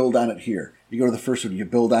 and then build on it here. You go to the first one, you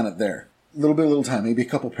build on it there. Little time, maybe a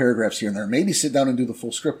couple paragraphs here and there. Maybe sit down and do the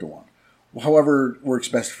full script of one. However works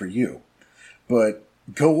best for you. But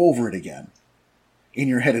go over it again in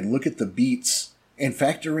your head and look at the beats and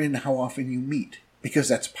factor in how often you meet, because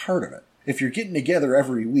that's part of it. If you're getting together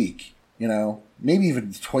every week, you know, maybe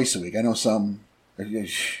even twice a week. I know some, I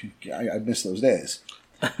miss those days.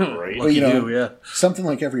 Right? Well, you know, yeah. something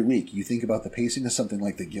like every week, you think about the pacing of something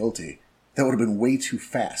like The Guilty, that would have been way too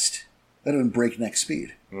fast. That would have been breakneck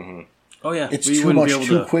speed. Oh, yeah. It's We too wouldn't much, be able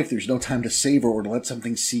too to- quick. There's no time to savor or to let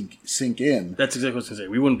something sink in. That's exactly what I was going to say.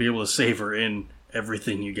 We wouldn't be able to savor in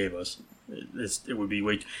everything you gave us. It would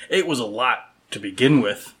be it was a lot to begin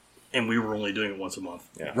with, and we were only doing it once a month.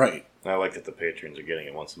 Yeah. Right. I like that the patrons are getting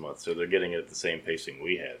it once a month, so they're getting it at the same pacing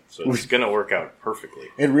we had. So it's going to work out perfectly.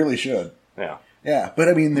 It really should. Yeah. Yeah, but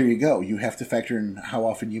I mean, there you go. You have to factor in how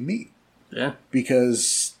often you meet, Yeah.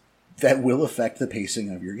 because that will affect the pacing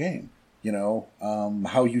of your game. You know,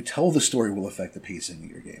 how you tell the story will affect the pacing of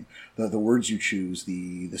your game. The words you choose,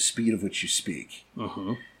 the speed of which you speak.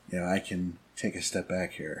 Mm-hmm. You know, I can take a step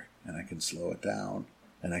back here, and I can slow it down,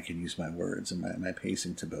 and I can use my words and my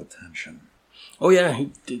pacing to build tension. Oh, yeah.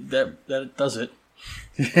 He did that. That does it.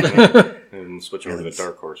 And switch over to the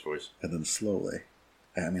Dark Horse voice. And then slowly,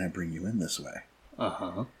 I bring you in this way.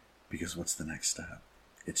 Uh-huh. Because what's the next step?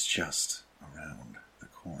 It's just around the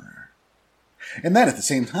corner. And then at the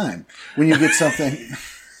same time, when you get something...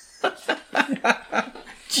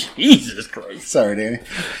 Jesus Christ. Sorry, Danny.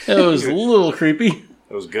 That was a little creepy.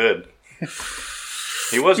 It was good.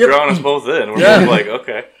 He was drawing us both in. We're both like,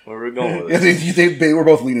 okay, where are we going with this? They were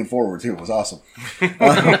both leaning forward, too. It was awesome. But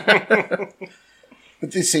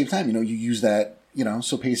at the same time, you use that,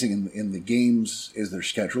 so pacing in the games is their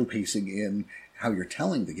schedule, pacing in how you're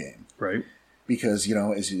telling the game. Right. Because,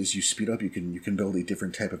 as you speed up, you can build a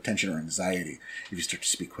different type of tension or anxiety. If you start to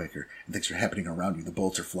speak quicker and things are happening around you, the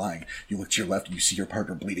bullets are flying, you look to your left and you see your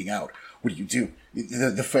partner bleeding out. What do?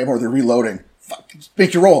 The frame or they're reloading. Fuck,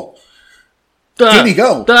 make your roll. Danny,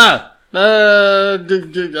 go. I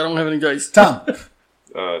don't have any dice. Tom.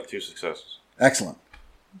 2 successes. Excellent.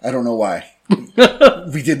 I don't know why.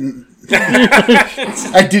 We didn't.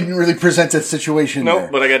 I didn't really present that situation. Nope,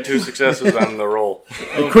 there. but I got 2 successes on the roll.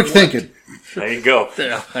 Quick thinking. There you go.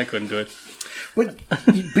 Yeah, I couldn't do it. But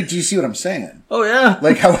do you see what I'm saying? Oh, yeah.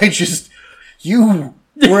 Like how you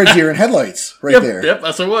were a deer in headlights right there. Yep,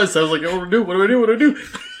 that's what it was. I was like, what do I do?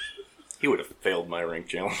 He would have failed my rank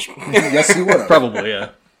challenge. Yes, he would have. Probably, yeah.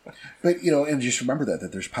 But, and just remember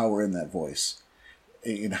that there's power in that voice,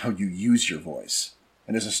 in how you use your voice.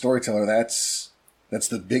 And as a storyteller, that's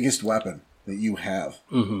the biggest weapon that you have.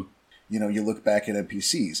 Mm-hmm. You look back at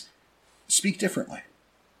NPCs, speak differently.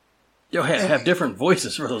 You'll have different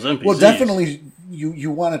voices for those NPCs. Well, definitely,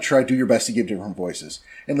 you want to do your best to give different voices.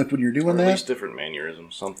 And look, when you're doing At that... least different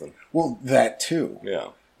mannerisms, something. Well, that too. Yeah.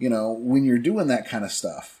 When you're doing that kind of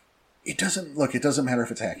stuff, it doesn't matter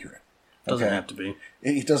if it's accurate. Doesn't have to be.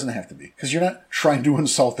 It doesn't have to be. Because you're not trying to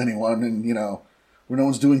insult anyone and, where no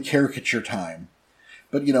one's doing caricature time.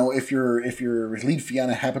 But, if your lead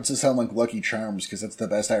Fianna happens to sound like Lucky Charms because that's the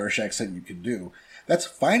best Irish accent you can do, that's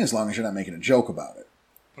fine as long as you're not making a joke about it.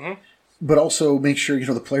 Mm-hmm. But also make sure,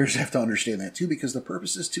 the players have to understand that too, because the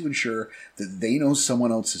purpose is to ensure that they know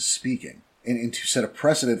someone else is speaking and to set a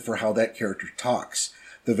precedent for how that character talks,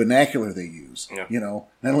 the vernacular they use, not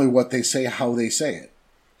only what they say, how they say it.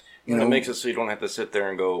 It makes it so you don't have to sit there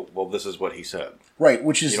and go, well, this is what he said. Right,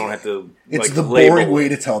 which is... You don't have to... It's the boring way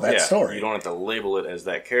to tell that story. You don't have to label it as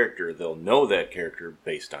that character. They'll know that character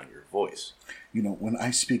based on your voice. When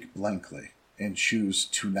I speak blankly and choose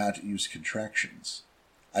to not use contractions,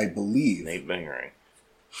 I believe... Nate Bangerang.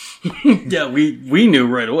 Yeah, we knew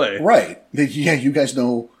right away. Right. You guys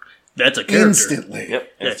know... That's a character. Instantly.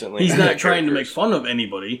 Yep, instantly. He's not trying to make fun of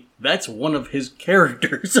anybody. That's one of his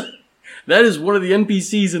characters. That is one of the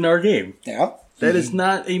NPCs in our game. Yeah. That is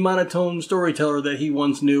not a monotone storyteller that he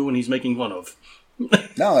once knew and he's making fun of.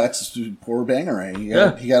 No, that's poor Bangerang.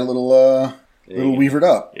 He got a little weavered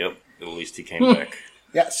up. Yep. At least he came back.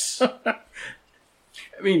 Yes.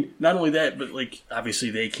 I mean, not only that, but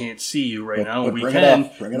obviously they can't see you right now. But We bring can.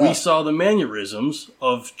 it up. We saw the mannerisms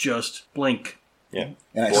of just blank. Yeah.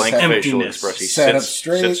 And Blank I facial emptiness. expression. He Sat up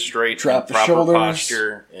sits straight, drop in the proper shoulders.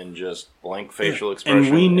 posture, and just blank facial expression.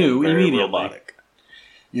 And we knew very immediately. robotic.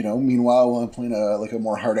 Meanwhile, when I'm playing a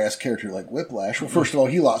more hard-ass character like Whiplash, well, first of all,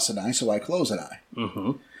 he lost an eye, so I close an eye.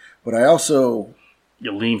 Mm-hmm. But I also...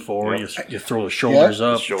 You lean forward, Yep. you throw the shoulders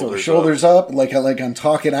up. Throw the shoulders up, like I'm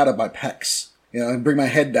talking out of my pecs. I bring my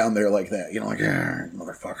head down there like that.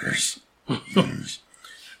 Motherfuckers.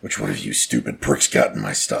 Which one of you stupid pricks got in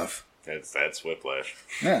my stuff? That's Whiplash.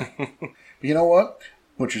 Yeah. But you know what?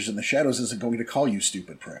 Butchers in the Shadows isn't going to call you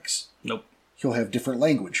stupid pricks. Nope. He'll have different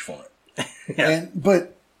language for it. Yeah.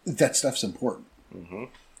 But that stuff's important. Mm-hmm.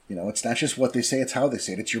 It's not just what they say, it's how they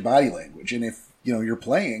say it. It's your body language. And if, you're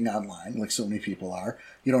playing online, like so many people are,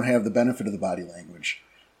 you don't have the benefit of the body language.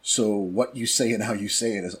 So what you say and how you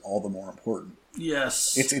say it is all the more important.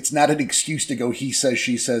 Yes. It's not an excuse to go, he says,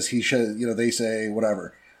 she says, he should, they say,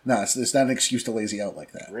 whatever. No, it's not an excuse to lazy out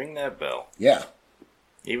like that. Ring that bell. Yeah.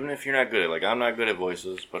 Even if you're not good at I'm not good at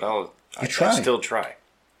voices, but I try. still try.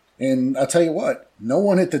 And I'll tell you what, no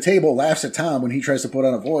one at the table laughs at Tom when he tries to put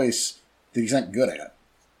on a voice that he's not good at.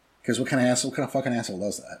 Because what kind of fucking asshole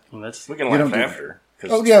does that? Well, we can laugh after.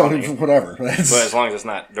 Oh, yeah, whatever. But as long as it's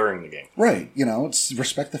not during the game. Right. It's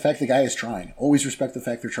respect the fact the guy is trying. Always respect the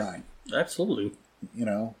fact they're trying. Absolutely.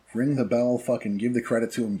 Ring the bell, fucking give the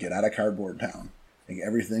credit to him, get out of Cardboard Town. Make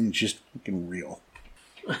everything just fucking real.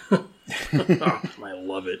 Oh, I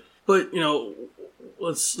love it. But,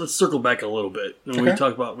 let's circle back a little bit. And we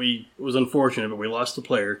talked about, it was unfortunate, but we lost the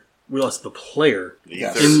player. We lost the player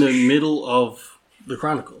Yes. in the middle of the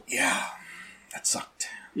Chronicle. Yeah. That sucked.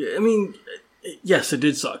 Yeah, I mean, Yes, it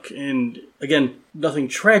did suck. And again, nothing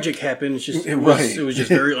tragic happened. It's just, it was just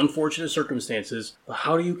very unfortunate circumstances. But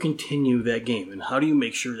how do you continue that game? And how do you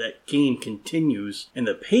make sure that game continues and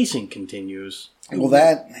the pacing continues? Well,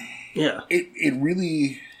 that... Yeah. It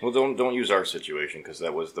really... Well, don't use our situation because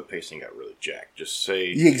the pacing got really jacked. Just say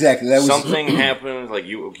exactly that was something happened. Like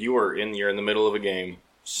you're in the middle of a game.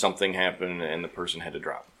 Something happened and the person had to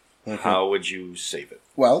drop. Okay. How would you save it?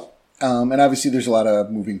 Well, and obviously there's a lot of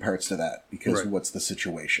moving parts to that because what's the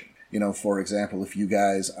situation? For example, if you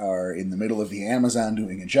guys are in the middle of the Amazon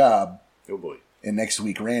doing a job, oh boy, and next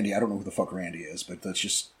week Randy, I don't know who the fuck Randy is, but that's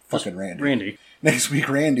just fucking Randy. Randy. Next week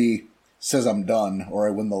Randy says I'm done or I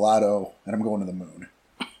win the lotto and I'm going to the moon.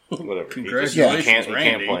 Whatever. Congratulations, he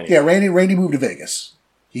can't play. Yeah, Randy moved to Vegas.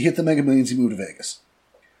 He hit the Mega Millions. He moved to Vegas.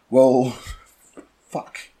 Well,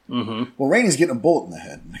 fuck. Mm-hmm. Well, Randy's getting a bullet in the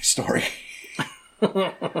head. Next story.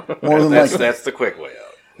 More than likely, that's the quick way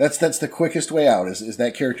out. That's the quickest way out. Is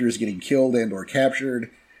that character is getting killed and or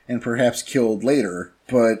captured, and perhaps killed later.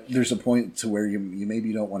 But there's a point to where you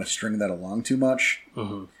maybe don't want to string that along too much,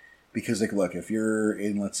 because like, look, if you're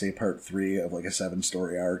in, let's say, part 3 of like a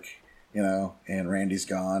 7-story arc. And Randy's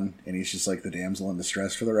gone, and he's just like the damsel in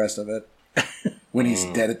distress for the rest of it. When he's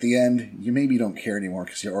dead at the end, you maybe don't care anymore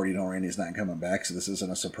because you already know Randy's not coming back, so this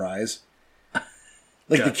isn't a surprise.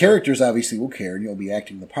 Like, the characters obviously will care, and you'll be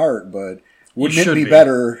acting the part, but wouldn't it be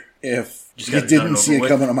better if you didn't see it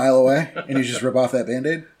coming a mile away, and you just rip off that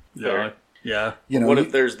Band-Aid? Yeah. What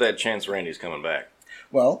if there's that chance Randy's coming back?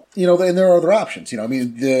 Well, and there are other options. I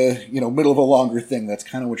mean, the middle of a longer thing, that's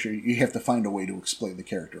kind of what you have to find a way to explain the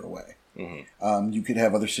character away. Mm-hmm. You could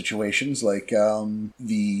have other situations like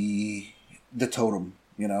the totem,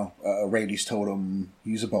 Randy's totem.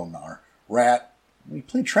 He's a bone gnawer. Rat, he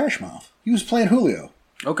played Trashmouth. He was playing Julio.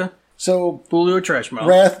 Okay. So Julio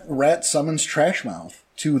Trashmouth. Rat summons Trashmouth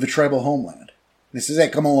to the tribal homeland. This is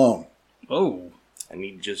it. Come alone. Oh. I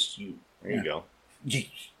need just you. There you go.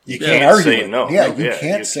 You can't argue say it. no. Yeah, no, you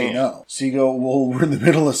can't say no. So you go, well, we're in the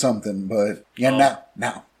middle of something, but now.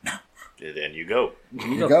 And you go.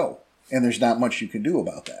 You go. And there's not much you can do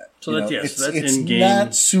about that. So that's it's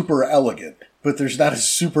not super elegant, but there's not a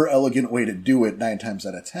super elegant way to do it 9 times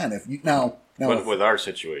out of 10. But with our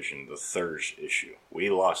situation, the Thurge issue, we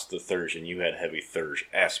lost the Thurge and you had heavy Thurge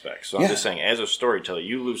aspects. So I'm just saying, as a storyteller,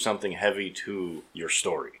 you lose something heavy to your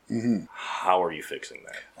story. Mm-hmm. How are you fixing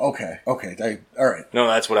that? Okay. All right. No,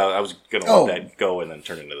 that's what I was going to let that go and then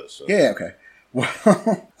turn into this. So. Yeah, okay.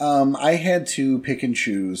 Well, I had to pick and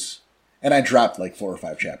choose, and I dropped like 4 or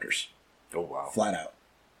 5 chapters. Oh, wow. Flat out.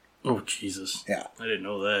 Oh, Jesus. Yeah. I didn't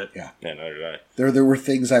know that. Yeah. Yeah, neither did I. There were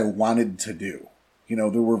things I wanted to do.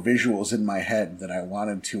 There were visuals in my head that I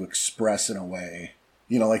wanted to express in a way,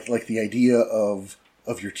 like the idea of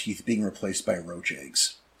your teeth being replaced by roach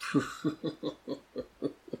eggs.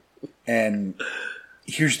 And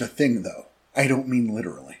here's the thing, though. I don't mean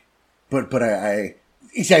literally. But I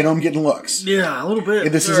know I'm getting looks. Yeah, a little bit.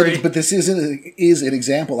 And this is an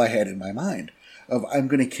example I had in my mind of I'm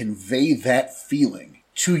going to convey that feeling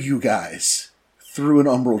to you guys through an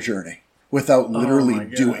Umbral journey without literally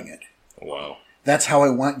doing it. Wow. That's how I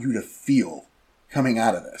want you to feel coming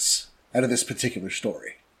out of this particular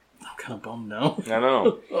story. I'm kind of bummed now. I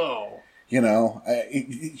know. Oh.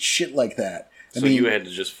 Shit like that. So you had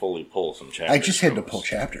to just fully pull some chapters. I just had to pull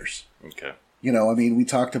chapters. Okay. We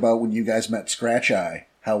talked about when you guys met Scratch Eye,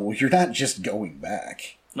 how you're not just going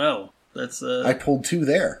back. No, that's... I pulled 2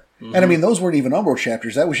 there. Mm-hmm. And those weren't even Umbral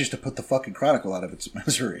chapters. That was just to put the fucking Chronicle out of its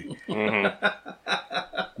misery.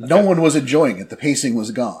 Mm-hmm. No one was enjoying it. The pacing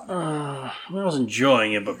was gone. I was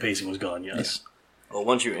enjoying it, but pacing was gone, yes. Well,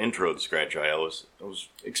 once you introed Scratch Eye, I was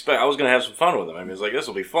going to have some fun with him. I mean, it's like, this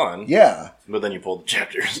will be fun. Yeah. But then you pulled the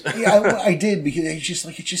chapters. Yeah, I did, because it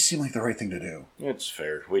just seemed like the right thing to do. It's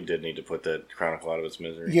fair. We did need to put that Chronicle out of its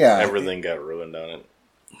misery. Yeah. Everything got ruined on it.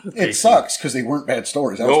 It sucks, because they weren't bad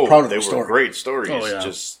stories. I was proud of the story. They were great stories. Oh, yeah.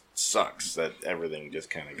 Just sucks that everything just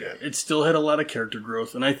kind of got... It still had a lot of character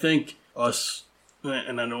growth, and I think us,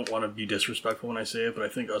 and I don't want to be disrespectful when I say it, but I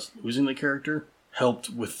think us losing the character helped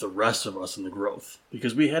with the rest of us in the growth,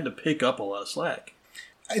 because we had to pick up a lot of slack.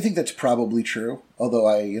 I think that's probably true, although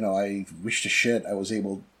I wish to shit I was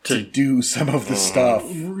able to do some of the stuff.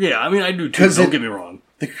 Yeah, I do too, don't get me wrong.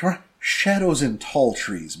 The shadows in tall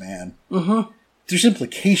trees, man. Mm-hmm. There's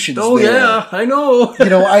implications there. Oh, yeah, I know.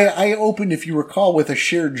 I opened, if you recall, with a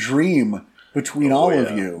shared dream between all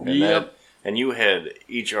of you. And you had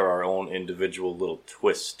each of our own individual little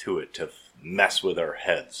twists to it to mess with our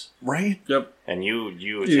heads. Right? Yep. And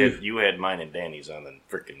you had mine and Danny's on the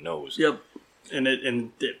freaking nose. Yep. And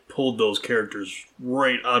it pulled those characters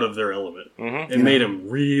right out of their element. Mm-hmm. It made them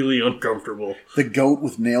really uncomfortable. The goat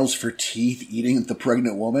with nails for teeth eating the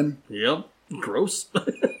pregnant woman. Yep. Gross.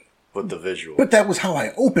 But the visual. But that was how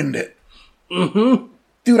I opened it. Mm-hmm.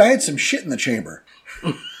 Dude, I had some shit in the chamber.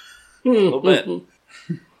 A little bit.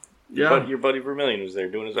 Yeah. But your buddy Vermillion was there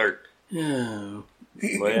doing his art. Yeah.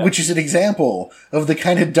 Well, yeah. Which is an example of the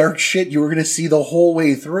kind of dark shit you were going to see the whole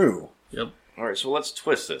way through. Yep. All right, so let's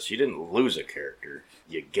twist this. You didn't lose a character.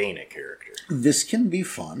 You gain a character. This can be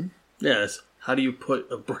fun. Yes. How do you put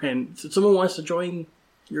a brand... So someone wants to join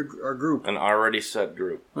our group. An already set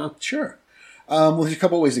group. Huh? Sure. Well, there's a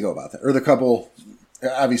couple ways to go about that. Or the couple...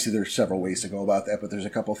 Obviously, there's several ways to go about that, but there's a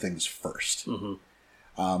couple things first. Mm-hmm.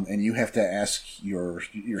 And you have to ask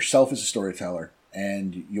yourself as a storyteller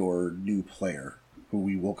and your new player, who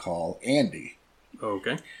we will call Andy.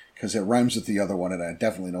 Okay. Because it rhymes with the other one, and I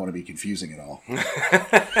definitely don't want to be confusing at all.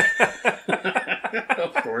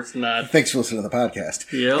 Of course not. Thanks for listening to the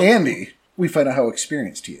podcast. Yep. Andy, we find out how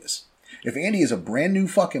experienced he is. If Andy is a brand new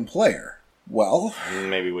fucking player, well...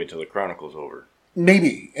 Maybe wait till the Chronicle's over.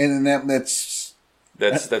 Maybe. And that's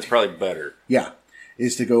probably better. Yeah.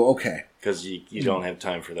 Is to go, okay. Because you don't have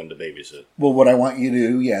time for them to babysit. Well, what I want you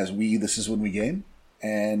to do, this is when we game,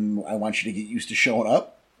 and I want you to get used to showing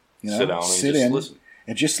up. Sit down and just listen.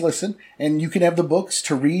 And just listen. And you can have the books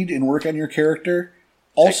to read and work on your character.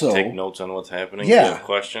 Also, take notes on what's happening. Yeah. If you have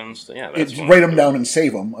questions. Yeah, that's write them down and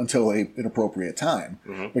save them until an appropriate time.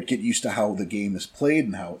 Mm-hmm. But get used to how the game is played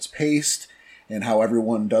and how it's paced and how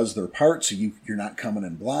everyone does their part, so you're not coming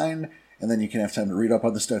in blind. And then you can have time to read up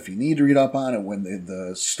on the stuff you need to read up on. And when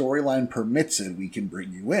the storyline permits it, we can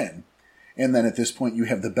bring you in. And then at this point, you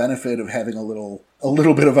have the benefit of having a little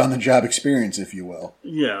bit of on-the-job experience, if you will.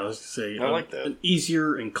 Yeah, I was going to say, I like that. An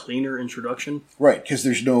easier and cleaner introduction. Right, because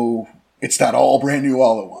it's not all brand new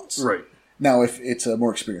all at once. Right. Now, if it's a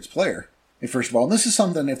more experienced player, first of all, and this is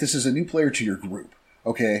something, if this is a new player to your group,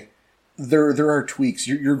 okay, there are tweaks.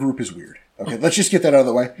 Your group is weird. Okay, let's just get that out of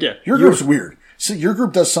the way. Yeah. Your group's weird. So your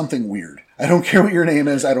group does something weird. I don't care what your name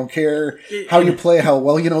is. I don't care how you play, how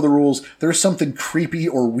well you know the rules. There's something creepy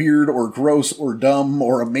or weird or gross or dumb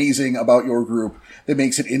or amazing about your group that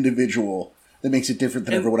makes it individual, that makes it different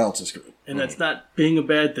than everyone else's group. And that's not being a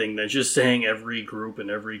bad thing. That's just saying every group and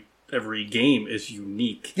every game is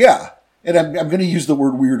unique. Yeah. And I'm going to use the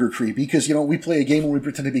word weird or creepy because, we play a game where we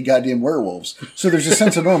pretend to be goddamn werewolves. So there's a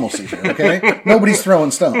sense of normalcy here, okay? Nobody's throwing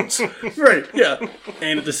stones. Right, yeah.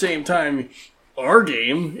 And at the same time, our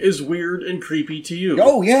game is weird and creepy to you.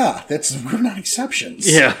 Oh, yeah. We're not exceptions.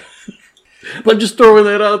 Yeah. But just throwing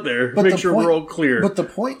that out there. But make sure we're all clear. But the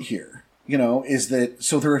point here, is that,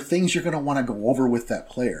 so there are things you're going to want to go over with that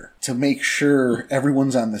player to make sure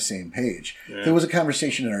everyone's on the same page. Yeah. There was a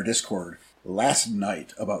conversation in our Discord last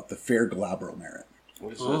night about the Fair Glabro merit.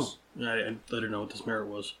 What is this? Yeah, I didn't know what this merit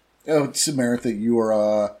was. Oh, it's a merit that your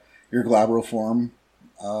Glabro form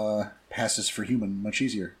passes for human much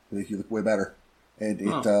easier. You look way better. It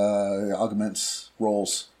augments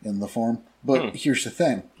rolls in the form. But here's the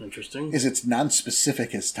thing. Interesting. Is it's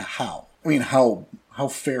non-specific as to how. I mean, how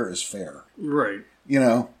fair is fair? Right.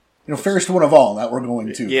 Fairest one of all, that we're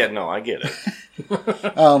going to. Yeah, no, I get it.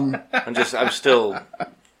 I'm still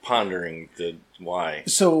pondering the why.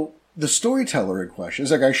 So the storyteller in question is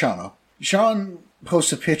that guy Shauna. Sean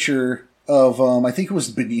posts a picture of I think it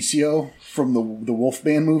was Benicio from the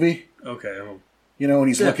Wolfman movie. Okay. And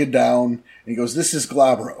he's looking down and he goes, "This is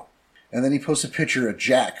Glabro," and then he posts a picture of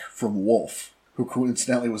Jack from Wolf, who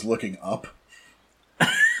coincidentally was looking up.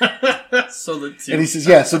 And he says,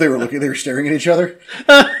 "Yeah." So they were staring at each other.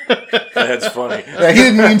 That's funny. Yeah, he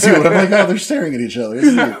didn't mean to, but I'm like, "Oh, they're staring at each other."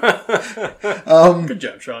 Isn't it? Good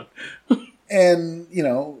job, Sean. And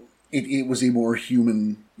it was a more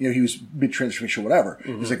human. He was mid-transformation, whatever.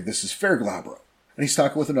 Mm-hmm. He's like, "This is Fair Glabro," and he's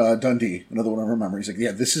talking with Dundee, another one I remember. He's like,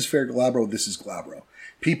 "Yeah, this is Fair Glabro. This is Glabro."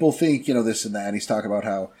 People think this and that. And he's talking about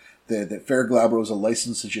how that Fair Glabro is a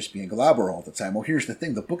license to just being Glabro all the time. Well, here's the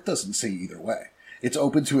thing: the book doesn't say either way. It's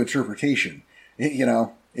open to interpretation.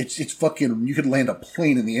 It's fucking. You could land a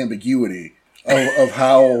plane in the ambiguity of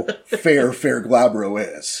how fair Glabro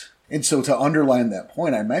is. And so to underline that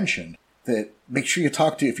point, I mentioned that make sure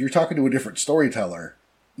if you're talking to a different storyteller,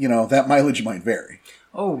 that mileage might vary.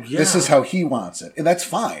 Oh yeah. This is how he wants it, and that's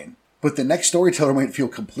fine. But the next storyteller might feel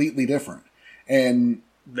completely different, and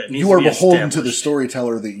you are beholden to the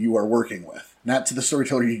storyteller that you are working with, not to the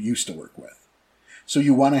storyteller you used to work with. So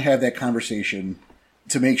you want to have that conversation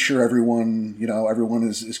to make sure everyone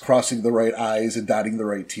is crossing the right I's and dotting the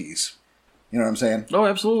right T's. You know what I'm saying? Oh,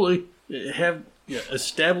 absolutely. Yeah,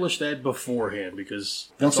 establish that beforehand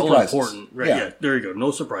because No that's all surprises. important. Right, Yeah. yeah, there you go.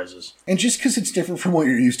 No surprises. And just because it's different from what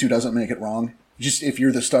you're used to doesn't make it wrong. Just if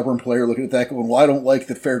you're the stubborn player looking at that going, well, I don't like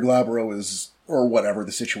that Fair Glabro is, or whatever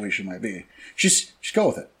the situation might be. Just go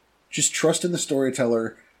with it. Just trust in the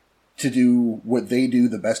storyteller to do what they do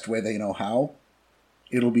the best way they know how.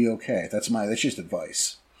 It'll be okay. That's just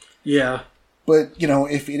advice. Yeah. But,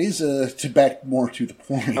 if it is to back more to the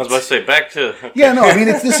point. I was about to say, back to... Yeah, no, I mean,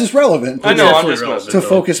 this is relevant. I know, I'm definitely just relevant, messing. To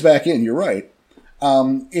focus back in, you're right.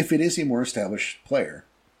 If it is a more established player,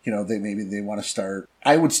 they want to start.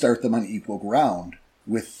 I would start them on equal ground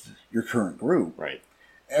with your current group. Right.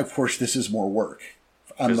 Of course, this is more work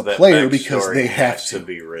on the that player because backstory they have has to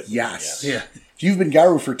be written. Yes. Yeah. If you've been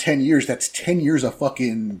Garu for 10 years, that's 10 years of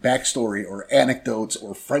fucking backstory or anecdotes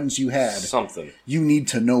or friends you had. Something. You need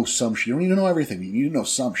to know some shit. You don't need to know everything. You need to know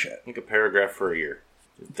some shit. Like a paragraph for a year.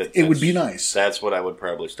 It would be nice. That's what I would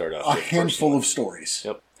probably start off A with. handful personally. of stories.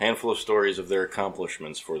 Yep. Handful of stories of their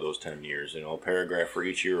accomplishments for those 10 years. A paragraph for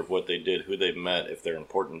each year of what they did, who they've met, if they're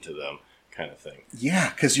important to them, kind of thing. Yeah,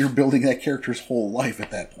 because you're building that character's whole life at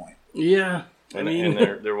that point. Yeah. And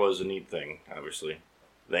there was a neat thing, obviously.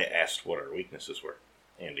 They asked what our weaknesses were.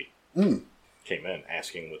 Andy came in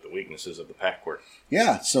asking what the weaknesses of the pack were.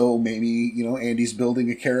 Yeah, so maybe, Andy's building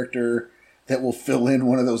a character that will fill in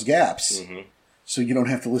one of those gaps. Mm-hmm. So you don't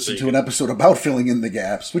have to listen to an episode about filling in the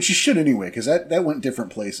gaps, which you should anyway, because that went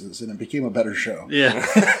different places and it became a better show. Yeah.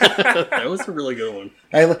 That was a really good one.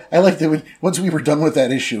 I liked it once we were done with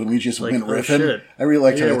that issue and we just went riffing. Shit. I really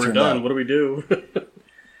liked how Yeah, it we're turned done. out. What do we do?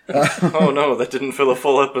 Oh no, that didn't fill a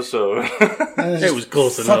full episode. It was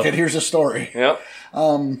close enough. Fuck it, here's a story. Yep.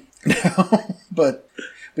 But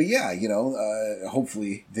yeah,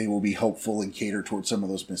 hopefully they will be helpful and cater towards some of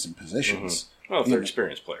those missing positions. Well, if they're an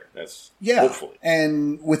experienced player, that's Yeah, hopefully.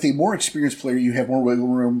 and with a more experienced player, you have more wiggle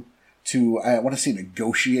room to, I want to say,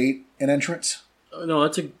 negotiate an entrance. No,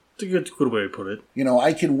 that's a good way to put it.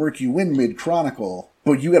 I can work you in mid-chronicle,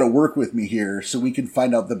 but you got to work with me here so we can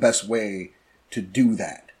find out the best way to do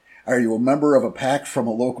that. Are you a member of a pack from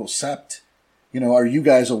a local sept? Are you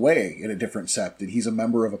guys away in a different sept and he's a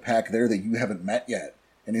member of a pack there that you haven't met yet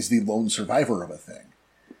and is the lone survivor of a thing?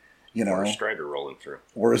 Or a Strider rolling through.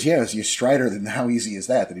 Or is he a Strider, then how easy is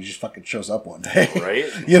that he just fucking shows up one day? Right?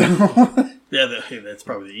 Yeah, that's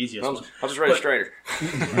probably the easiest one. I'll just write a Strider.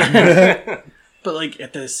 But,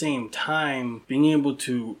 at the same time, being able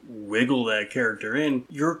to wiggle that character in,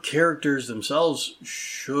 your characters themselves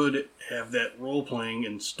should have that role-playing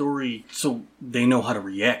and story so they know how to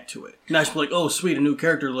react to it. Not just be like, oh, sweet, a new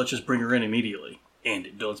character, let's just bring her in immediately.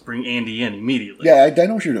 Let's bring Andy in immediately. Yeah, I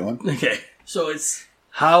know what you're doing. Okay. So it's,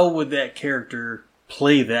 how would that character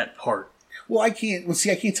play that part? Well, I can't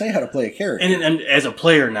tell you how to play a character. And as a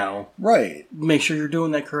player now, right. make sure you're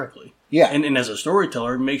doing that correctly. Yeah. And as a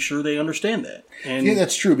storyteller, make sure they understand that. And Yeah,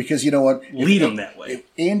 that's true, because you know what? lead them that way. If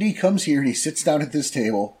Andy comes here and he sits down at this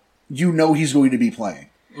table, he's going to be playing.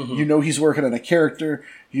 Mm-hmm. He's working on a character.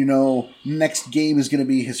 Next game is going to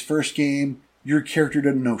be his first game. Your character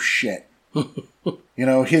doesn't know shit.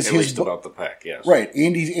 His At least about the pack, yes. Right.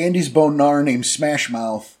 Andy's bonar named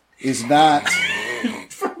Smashmouth is not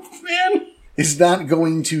Man, is not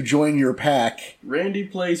going to join your pack. Randy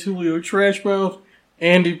plays Julio Trashmouth.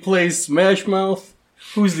 Andy plays Smashmouth.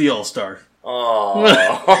 Who's the all-star? Oh,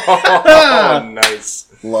 nice.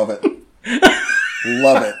 Love it.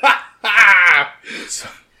 Love it.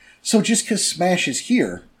 So just because Smash is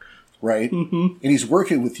here, right, and he's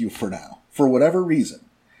working with you for now, for whatever reason,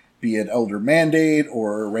 be it Elder Mandate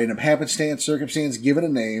or random happenstance, circumstance, give it a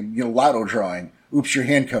name, lotto drawing, oops, you're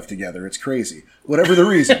handcuffed together, it's crazy. Whatever the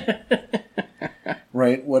reason,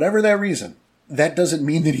 right, whatever that reason, that doesn't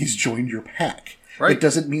mean that he's joined your pack. Right. It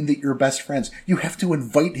doesn't mean that you're best friends. You have to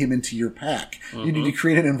invite him into your pack. You need to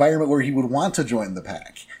create an environment where he would want to join the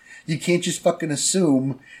pack. You can't just fucking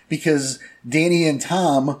assume because Danny and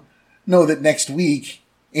Tom know that next week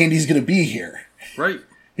Andy's going to be here. Right.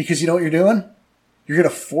 Because you know what you're doing? You're going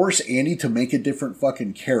to force Andy to make a different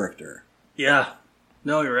fucking character. Yeah.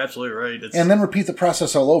 No, you're absolutely right. And then repeat the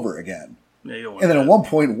process all over again. Yeah, you don't want And then that. at one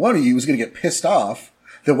point, one of you is going to get pissed off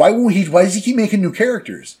that why does he keep making new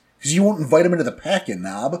characters? Because you won't invite him into the pack, you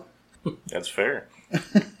knob. That's fair.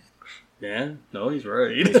 Yeah, no, he's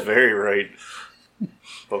right. He's very right.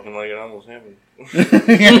 Spoken like it almost happened.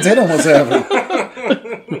 Yeah, it did almost happen.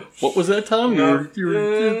 What was that, Tom? No.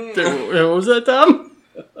 What was that, Tom?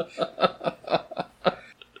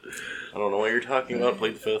 I don't know what you're talking about.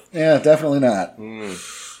 Plead the fifth. Yeah, definitely not.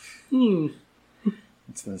 Hmm.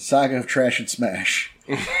 It's the saga of Trash and Smash.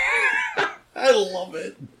 I love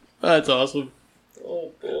it. That's awesome.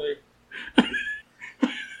 Oh, boy.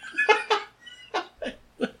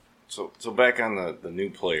 So back on the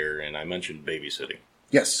new player, and I mentioned babysitting.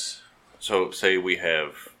 Yes. So say we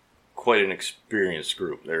have quite an experienced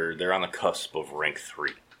group. They're on the cusp of rank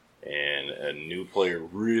 3. And a new player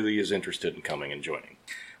really is interested in coming and joining.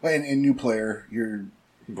 And new player, you're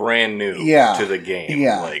brand new Yeah. to the game.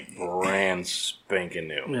 Yeah. Like brand spanking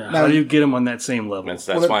new. Yeah. Now- How do you get them on that same level? That's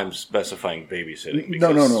Well, why I'm specifying babysitting.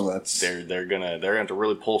 No, Because that's they're gonna have to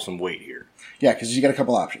really pull some weight here. yeah, because you got a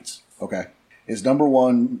couple options. Okay, is number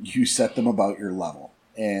one, you set them about your level,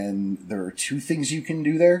 and there are two things you can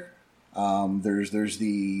do there. There's the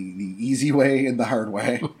easy way and the hard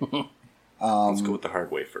way. Let's go with the hard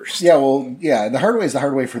way first. Yeah, well, yeah, the hard way is the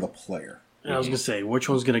hard way for the player. I was going to say, which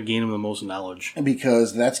one's going to gain them the most knowledge?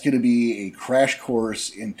 Because that's going to be a crash course,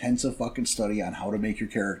 intensive fucking study on how to make your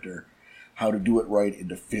character, how to do it right, and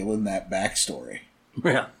to fill in that backstory.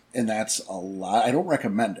 Yeah. And that's a lot. I don't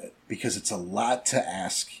recommend it because it's a lot to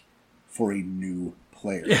ask for a new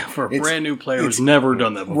player. Yeah, for a It's- brand new player who's it's- never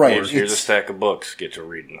done that before. Right. Here's a It's- stack of books. Get to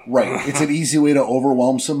reading them. Right. It's an easy way to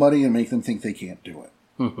overwhelm somebody and make them think they can't do it.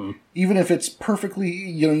 Mm-hmm. Even if it's perfectly,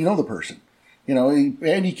 you know the person.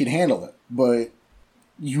 Andy can handle it, but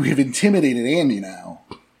you have intimidated Andy now,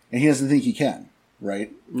 and he doesn't think he can, right?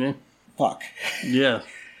 Yeah. Fuck. Yeah.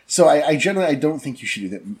 So I generally don't think you should do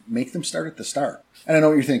that. Make them start at the start. And I know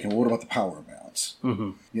what you're thinking. Well, what about the power imbalance?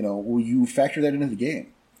 Mm-hmm. Will you factor that into the game?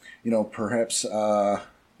 Perhaps.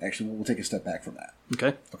 Actually, we'll take a step back from that.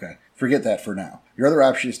 Okay. Okay, forget that for now. Your other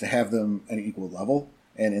option is to have them at an equal level,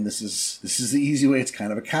 and this is the easy way. It's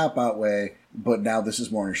kind of a cop-out way, but now this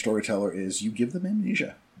is more on your storyteller. Is you give them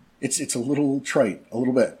amnesia. It's a little trite, a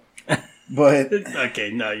little bit, but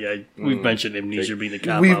Okay, no, yeah, we've mentioned amnesia being the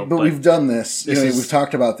cop we've out, we've done this. this is- We've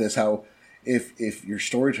talked about this. How if your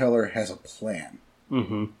storyteller has a plan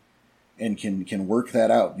Mm-hmm. and can work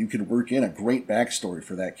that out, you can work in a great backstory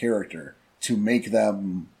for that character to make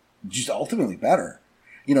them just ultimately better.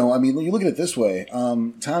 You look at it this way.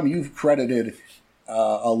 Tom, you've credited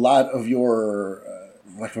a lot of your,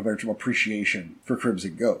 lack of a better term, appreciation for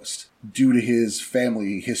Crimson Ghost due to his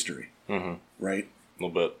family history, right? A little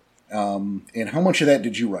bit. And how much of that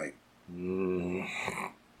did you write?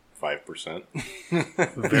 5%.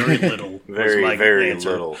 very little. was Very, my very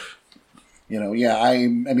answer. little.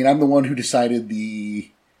 I'm the one who decided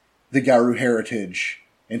the Garu heritage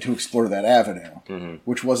and to explore that avenue,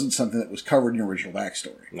 which wasn't something that was covered in your original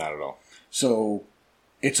backstory. Not at all. So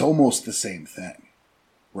it's almost the same thing,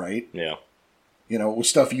 right? Yeah. It was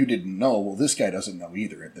stuff you didn't know. Well, this guy doesn't know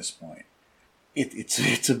either at this point.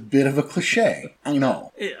 It's a bit of a cliche. I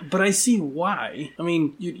know. But I see why. I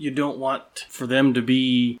mean, you don't want for them to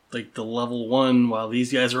be like the level 1 while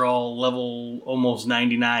these guys are all level almost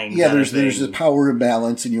 99. Yeah, kind of there's thing. a power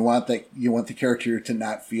imbalance, and you want the character to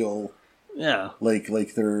not feel Yeah. like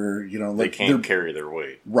they're They can't carry their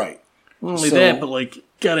weight. right. Not only So- that, but like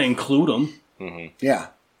gotta include them. Yeah,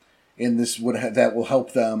 and this that will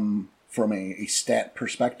help them from a stat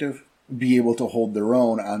perspective be able to hold their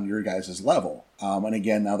own on your guys' level. And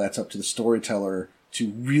again, now that's up to the storyteller to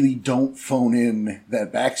really don't phone in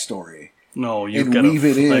that backstory No, you've And got to weave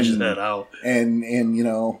it flesh in. that out. and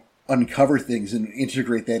uncover things and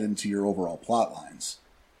integrate that into your overall plot lines.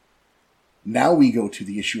 Now we go to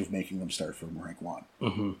the issue of making them start from rank 1.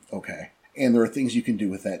 Mm-hmm. Okay. And there are things you can do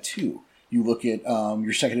with that too. You look at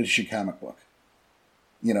your second edition comic book,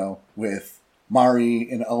 with Mari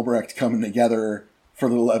and Albrecht coming together for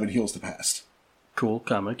Little Evan Heals the Past. Cool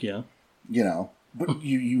comic, yeah. But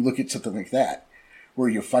you look at something like that, where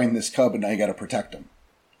you find this cub and now you got to protect him.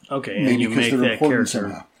 Okay, and Maybe you because make they're that important character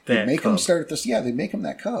somehow. They that make cub. them start at this. Yeah, they make them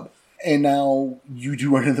that cub. And now you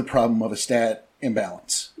do run into the problem of a stat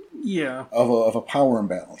imbalance, Yeah. of a power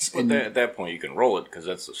imbalance. But And at that point, you can roll it because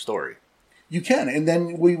that's the story. you can. And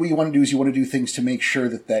then what you want to do is you want to do things to make sure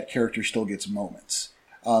that character still gets moments.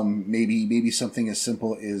 Maybe something as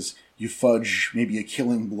simple as you fudge maybe a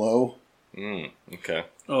killing blow. Okay.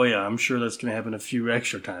 Oh, yeah, I'm sure that's going to happen a few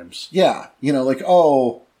extra times. Yeah,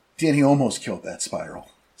 oh, Danny almost killed that spiral.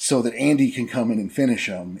 So that Andy can come in and finish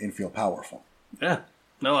him and feel powerful. Yeah.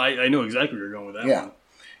 No, I know exactly where you're going with that Yeah.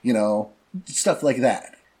 one. Stuff like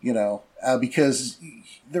that. Because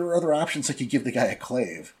there are other options like you give the guy a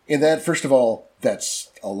clave. And that, first of all, that's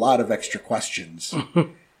a lot of extra questions.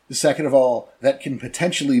 Second of all, that can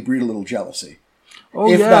potentially breed a little jealousy.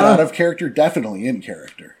 Oh, If yeah. not out of character, definitely in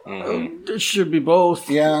character. It should be both.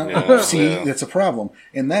 Yeah, Yeah, see, yeah. that's a problem.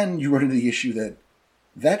 And then you run into the issue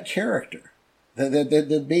that character,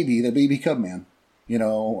 that baby cub man,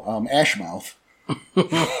 Ashmouth.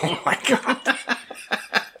 Oh, my God.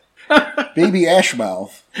 Baby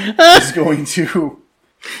Ashmouth is going to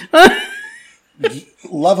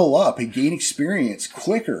level up and gain experience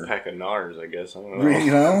quicker. Pack of NARS, I guess. I don't know.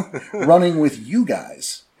 You know, running with you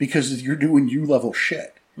guys because you're doing you level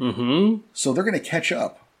shit. Mm-hmm. So they're going to catch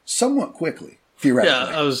up somewhat quickly,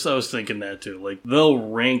 theoretically. Yeah, I was thinking that too. Like, they'll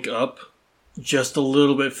rank up just a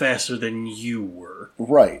little bit faster than you were.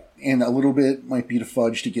 Right. And a little bit might be to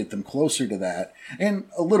fudge to get them closer to that. And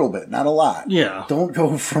a little bit, not a lot. Yeah. Don't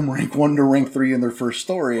go from rank 1 to rank 3 in their first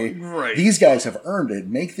story. Right. These guys have earned it.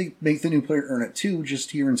 Make the new player earn it too,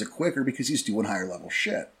 just he earns it quicker because he's doing higher level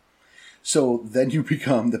shit. So then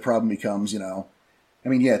the problem becomes, you know, I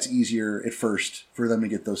mean, yeah, it's easier at first for them to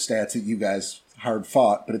get those stats that you guys hard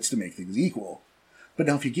fought, but it's to make things equal. But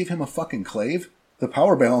now if you give him a fucking clave, the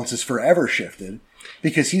power balance is forever shifted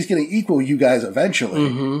because he's going to equal you guys eventually.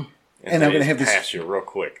 Mm-hmm. And I'm going to have this. Pass you real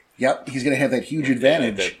quick. Yep, he's going to have that huge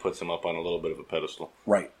advantage. That puts him up on a little bit of a pedestal.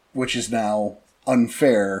 Right, which is now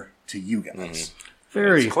unfair to you guys.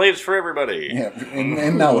 Very. It's claves for everybody. Yeah,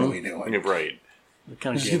 and now what are we doing? You're right.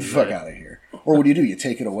 Kind of Just get the fuck out of here. Or what do? You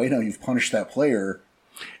take it away? Now you've punished that player.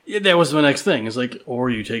 Yeah, that was my next thing. It's like,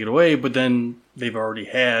 or you take it away, but then they've already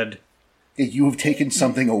had. You have taken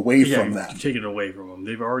something away from them. Take it away from them.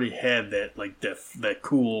 They've already had that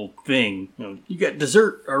cool thing. You know, you got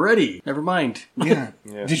dessert already. Never mind. Yeah.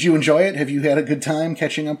 Yeah. Did you enjoy it? Have you had a good time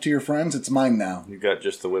catching up to your friends? It's mine now. You got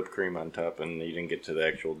just the whipped cream on top, and you didn't get to the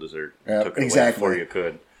actual dessert. Yep, Took it exactly. away before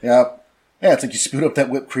you could. Yep. Yeah, it's like you spoot up that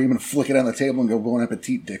whipped cream and flick it on the table and go bon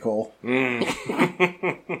appetit, dickhole.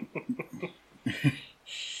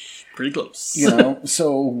 Pretty close. You know,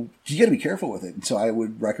 so you got to be careful with it. And so I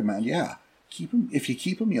would recommend, keep him. If you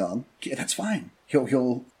keep him young, that's fine.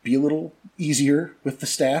 He'll be a little easier with the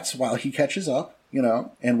stats while he catches up. You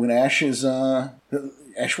know, and when Ash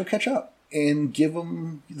will catch up and give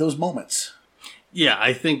him those moments. Yeah,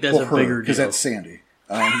 I think that's a bigger deal because that's Sandy.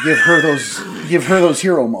 Give her those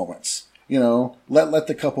hero moments. You know, let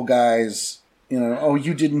the couple guys. You know, oh,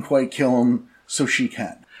 you didn't quite kill him, so she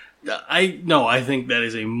can. I think that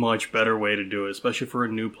is a much better way to do it, especially for a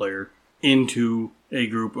new player into a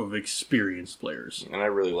group of experienced players. And I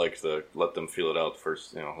really like the let them feel it out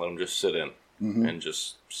first. You know, let them just sit in and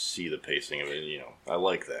just see the pacing of it. You know, I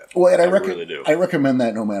like that. Well, and I really do. I recommend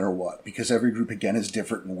that no matter what, because every group again is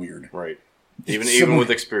different and weird. Right. Even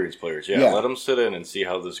with experienced players, Yeah. let them sit in and see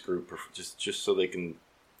how this group just so they can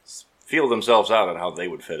feel themselves out on how they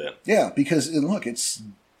would fit in. Yeah, because and look, it's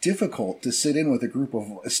difficult to sit in with a group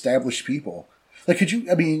of established people. Like,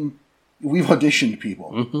 we've auditioned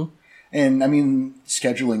people, and I mean,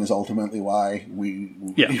 scheduling is ultimately why we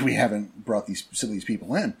haven't brought some of these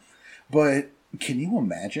people in. But can you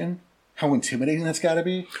imagine how intimidating that's got to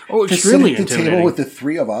be? Oh, to extremely sit at the intimidating. table with the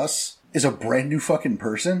three of us is a brand new fucking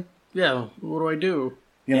person. Yeah, what do I do?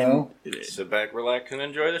 You know, Sit back, relax, and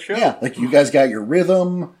enjoy the show. yeah, like you guys got your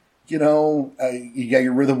rhythm. You know, you got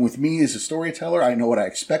your rhythm with me as a storyteller. I know what I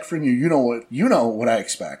expect from you. You know what I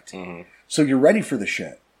expect. Mm-hmm. So you're ready for the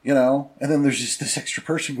shit. You know, and then there's just this extra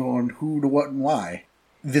person going who to what and why.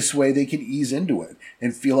 This way they can ease into it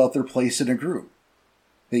and feel out their place in a group.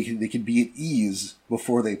 They can be at ease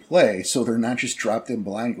before they play, so they're not just dropped in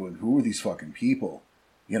blind going, who are these fucking people?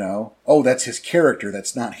 You know? Oh, that's his character,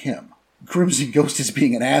 that's not him. Crimson Ghost is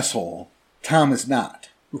being an asshole. Tom is not.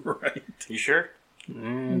 Right. You sure?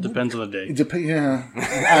 Depends on the day. Yeah,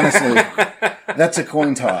 honestly, that's a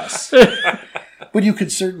coin toss. But you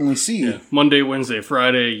could certainly see. Yeah. Monday, Wednesday,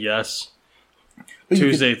 Friday, yes. But you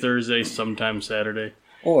Tuesday, Thursday, sometimes Saturday.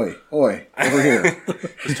 Oi, over here.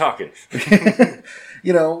 He's talking.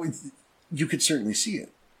 You know, you could certainly see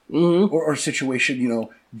it. Mm-hmm. Or a situation, you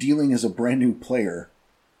know, dealing as a brand new player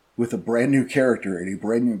with a brand new character in a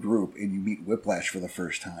brand new group, and you meet Whiplash for the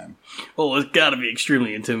first time. Oh, it's got to be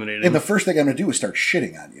extremely intimidating. And the first thing I'm going to do is start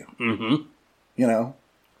shitting on you. Mm-hmm. You know?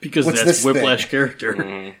 Because What's that's this Whiplash thing? character.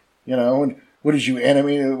 Mm-hmm. You know, and what did you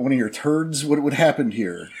animate? One of your turds? What happened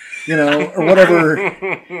here? You know, or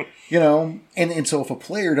whatever. You know, and so if a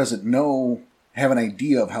player doesn't have an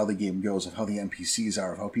idea of how the game goes, of how the NPCs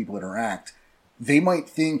are, of how people interact, they might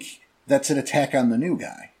think that's an attack on the new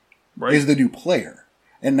guy. Right. Is the new player.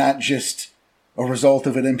 And not just a result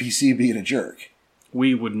of an NPC being a jerk.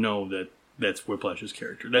 We would know that that's Whiplash's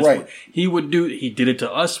character. That's Right. what he would do. He did it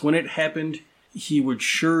to us when it happened. He would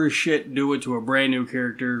sure as shit do it to a brand new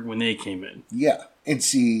character when they came in. Yeah. And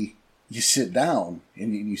see, you sit down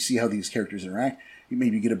and you see how these characters interact, you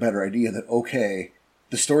maybe get a better idea that, okay,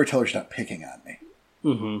 the storyteller's not picking on me.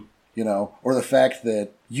 Mm-hmm. You know, or the fact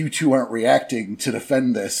that you two aren't reacting to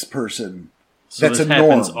defend this person. So that's this a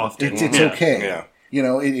norm. happens often. It's Yeah. okay. Yeah. You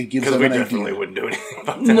know, it gives Because them we an definitely idea. wouldn't do anything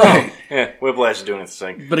about that. No. Yeah, Whiplash is doing its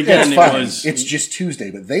thing. But Yeah, again, it's it fine. was... It's just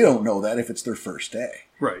Tuesday, but they don't know that if it's their first day.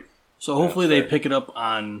 Right. So hopefully That's they fair. pick it up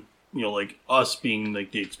on, like us being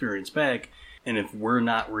like the experienced back. And if we're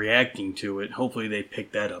not reacting to it, hopefully they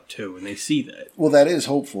pick that up too, and they see that. Well, that is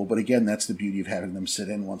hopeful, but again, that's the beauty of having them sit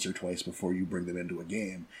in once or twice before you bring them into a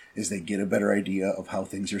game, is they get a better idea of how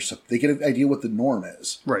things are. They get an idea what the norm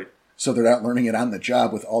is. Right. So they're not learning it on the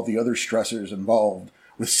job with all the other stressors involved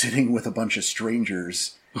with sitting with a bunch of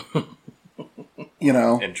strangers,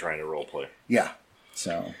 And trying to role play. Yeah.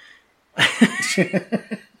 So.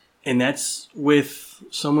 And that's with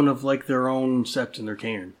someone of like their own sept and their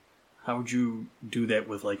cairn. How would you do that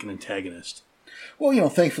with like an antagonist? Well,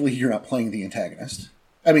 thankfully you're not playing the antagonist.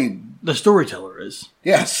 I mean, The storyteller is.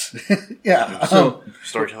 yes. Yeah. So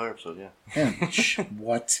Storyteller episode, yeah.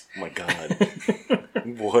 What? Oh my god.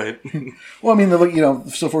 What? Well, I mean,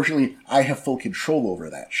 so fortunately, I have full control over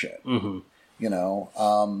that shit.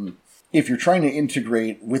 Mm-hmm. If you're trying to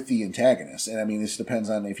integrate with the antagonist, and I mean, this depends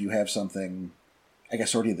on if you have something, I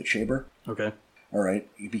guess, already in the chamber. Okay. All right,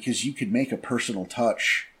 because you could make a personal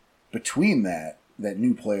touch between that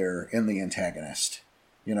new player and the antagonist.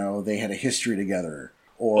 They had a history together,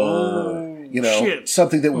 or shit.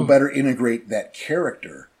 something that will better integrate that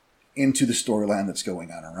character into the storyline that's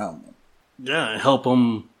going on around them. Yeah, help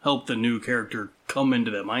the new character come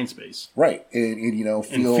into that mind space. Right, and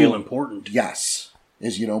Feel important. Yes,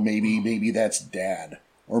 maybe that's Dad,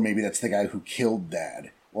 or maybe that's the guy who killed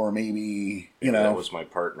Dad, or maybe that was my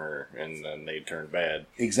partner, and then they turned bad.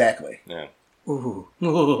 Exactly. Yeah. Ooh.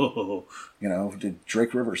 The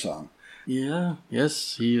Drake River song. Yeah.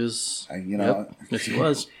 Yes, he is. Yep. Yes, he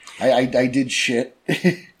was. I did shit.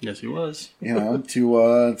 Yes, he was.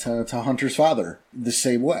 To Hunter's father the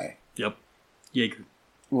same way. Yep. Jaeger.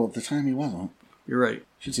 Well, at the time he wasn't. You're right.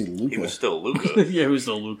 Should say Luca. He was still Luca. Yeah, he was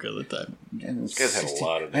the Luca at the time. These guys have a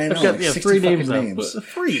lot of I know, I've got like 60 three names now. fucking But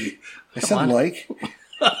three. I said like.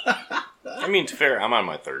 I mean, it's fair. I'm on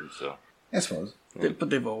my third, so. I suppose. But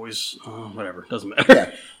they've always whatever. Doesn't matter.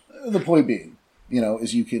 Yeah. The point being,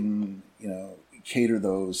 is you can, cater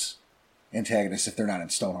those antagonists if they're not in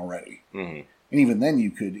stone already. Mm-hmm. And even then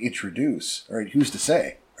you could introduce, all right, who's to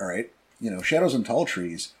say, all right, Shadows and Tall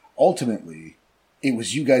Trees, ultimately, it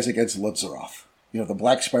was you guys against Ludzeroth. The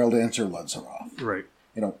Black Spiral Dancer, Ludzeroth. Right.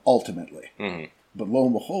 Ultimately. Mm-hmm. But lo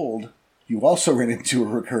and behold, you also ran into a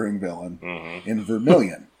recurring villain Mm-hmm. in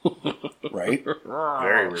Vermilion. Right?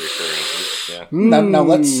 Very reassuring. Yeah. Now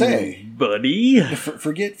let's say, buddy.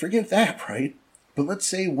 forget that, right? But let's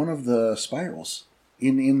say one of the spirals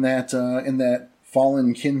in that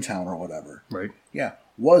fallen kin town or whatever, Right. yeah,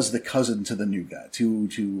 was the cousin to the new guy,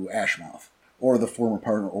 to Ashmouth, or the former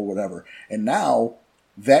partner or whatever. And now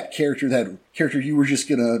that character you were just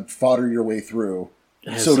gonna fodder your way through,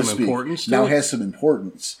 Has so to some speak, importance to now it? has some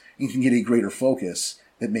importance and can get a greater focus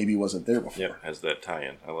that maybe wasn't there before. Yep, has that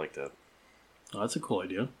tie-in. I like that. Oh, that's a cool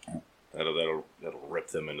idea. That'll rip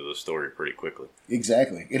them into the story pretty quickly.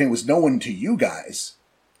 Exactly. And it was known to you guys.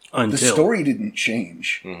 Until The story didn't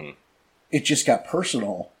change. Mm-hmm. It just got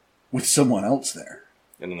personal with someone else there.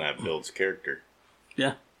 And then that builds character.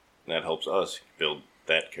 Yeah. That helps us build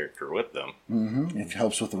that character with them. Mm-hmm. It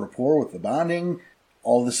helps with the rapport, with the bonding.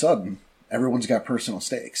 All of a sudden, everyone's got personal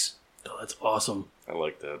stakes. Oh, that's awesome. I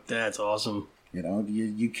like that. That's awesome.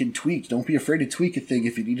 You can tweak. Don't be afraid to tweak a thing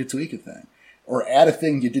if you need to tweak a thing. Or add a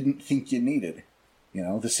thing you didn't think you needed.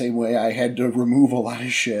 The same way I had to remove a lot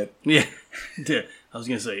of shit. Yeah. Yeah. I was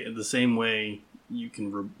gonna say the same way you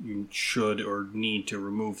should or need to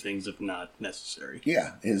remove things if not necessary.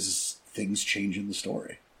 Yeah, is things change in the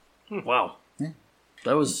story. Wow. Yeah.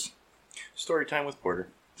 That was Story time with Porter.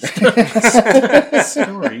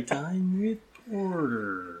 story time with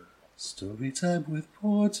Porter. Story time with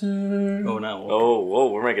Porter. Oh, now. Oh, whoa,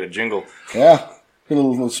 we're making a jingle. Yeah.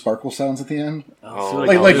 Little sparkle sounds at the end. I feel Oh,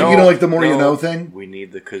 Like like the more you know thing. We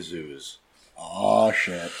need the kazoos. Oh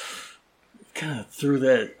shit! kind of threw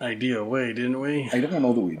that idea away, didn't we? I don't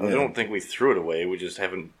know that we I did. don't think we threw it away. We just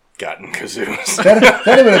haven't gotten kazoos. That would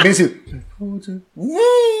have been amazing.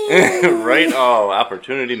 Right? Oh,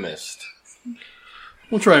 opportunity missed.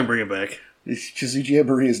 We'll try and bring it back. Kazoo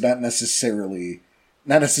Jamboree is not necessarily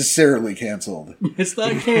canceled. It's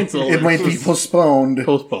not canceled. It might be It's postponed.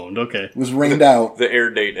 postponed. Okay. Was rained out. The air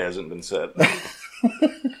date hasn't been set.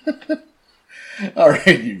 All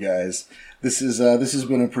right, you guys. This has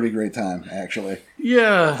been a pretty great time, actually.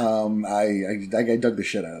 Yeah. I dug the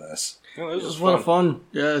shit out of this. Oh, It this was is a lot fun. of fun.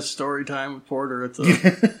 Yeah, story time with Porter. It's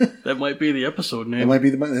that might be the episode It name. might be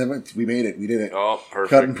we made it. We did it. Oh, perfect.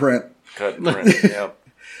 Cut and print. Cut and print. Yep.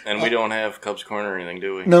 And we don't have Cubs Corner or anything,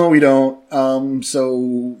 do we? No, we don't.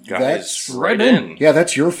 So Guys, that's right right in. in. yeah,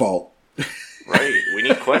 that's your fault. Right. We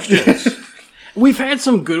need questions. We've had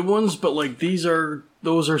some good ones, but like these are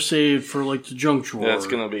those are saved for like the junk drawer. That's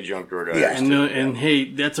going to be junk drawer diaries. Yeah. too. And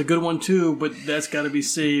hey, that's a good one too, but that's got to be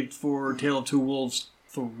saved for Tale of Two Wolves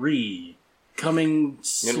 3. Coming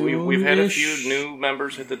soon. And we've had a few new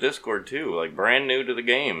members hit the Discord too, like brand new to the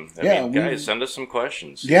game. I mean, guys, send us some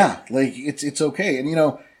questions. Yeah, like it's okay. And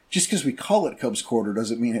just because we call it Cubs Quarter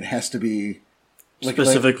doesn't mean it has to be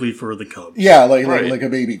specifically for the Cubs. Yeah, Right. like a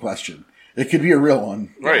baby question. It could be a real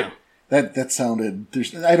one. Right. That sounded.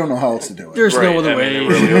 I don't know how else to do it. There's Right. no other way. There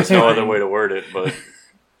really is no other way to word it, but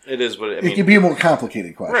it is what It could be a more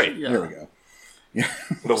complicated question. Right. Yeah. There we go. But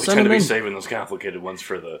we Send tend to them be in. saving those complicated ones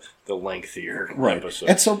for the lengthier Right. episode.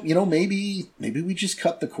 And so, maybe we just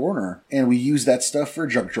cut the corner and we use that stuff for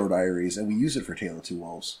Junk Drawer Diaries and we use it for Tale of Two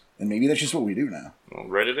Wolves. And maybe that's just what we do now. Well,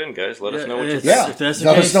 write it in, guys. Let us Yeah, know what you it's- think. Yeah. if that's the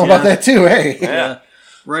Let case, us know about that too. Hey. Yeah.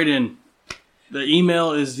 Right in. The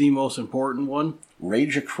email is the most important one.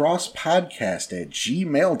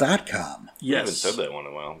 rageacrosspodcast@gmail.com. I haven't Yes. said that one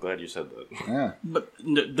in a while. I'm glad you said that. Yeah. But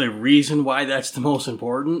the reason why that's the most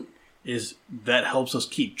important is that helps us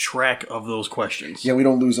keep track of those questions. Yeah, we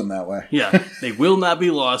don't lose them that way. Yeah, they will not be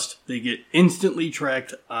lost. They get instantly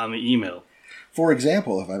tracked on the email. For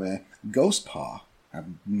example, if I may, Ghost Paw,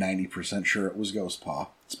 I'm 90% sure it was Ghost Paw.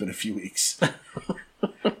 It's been a few weeks.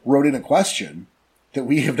 Wrote in a question that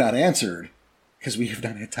we have not answered because we have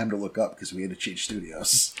not had time to look up because we had to change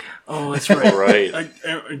studios. Oh, that's right. Right.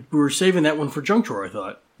 We were saving that one for junk drawer, I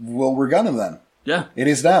thought. Well, we're gonna then. Yeah. It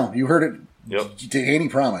is now. You heard it. Yep. Danny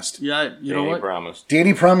promised. Yeah, you know Danny what? promised.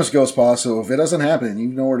 Danny promised Ghost Paw, so if it doesn't happen, you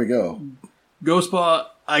know where to go. Ghostpaw,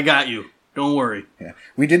 I got you. Don't worry. Yeah.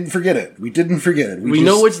 We didn't forget it. We We just-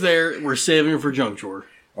 know it's there. We're saving it for junk drawer.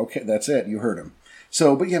 Okay, that's it. You heard him.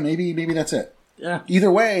 So, but yeah, maybe that's it. Yeah. Either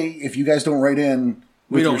way, if you guys don't write in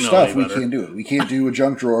We with don't your know stuff, any we better. can't do it. We can't do a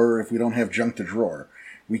junk drawer if we don't have junk to drawer.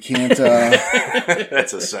 We can't.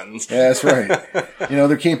 That's a sentence. That's right.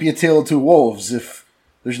 There can't be a Tale of Two Wolves if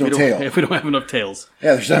there's no tail. If we don't have enough tails.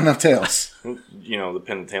 Yeah, there's not enough tails The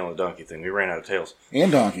pin and tail and the donkey thing. We ran out of tails.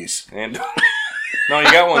 and donkeys. And no, you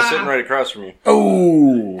got one sitting right across from you.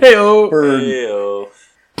 Oh, Hey-oh! bird. Hey-o.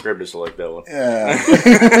 Grib just like that one.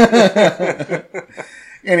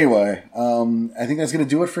 Anyway, I think that's going to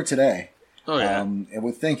do it for today. Oh, yeah. And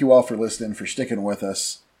we thank you all for listening, for sticking with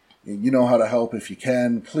us. You know how to help if you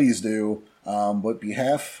can. Please do. But on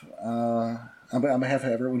behalf of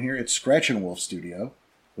everyone here at Scratch and Wolf Studio,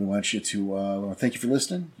 we want you to thank you for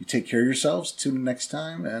listening. You take care of yourselves. Tune in next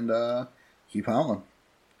time and keep howling.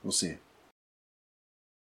 We'll see you.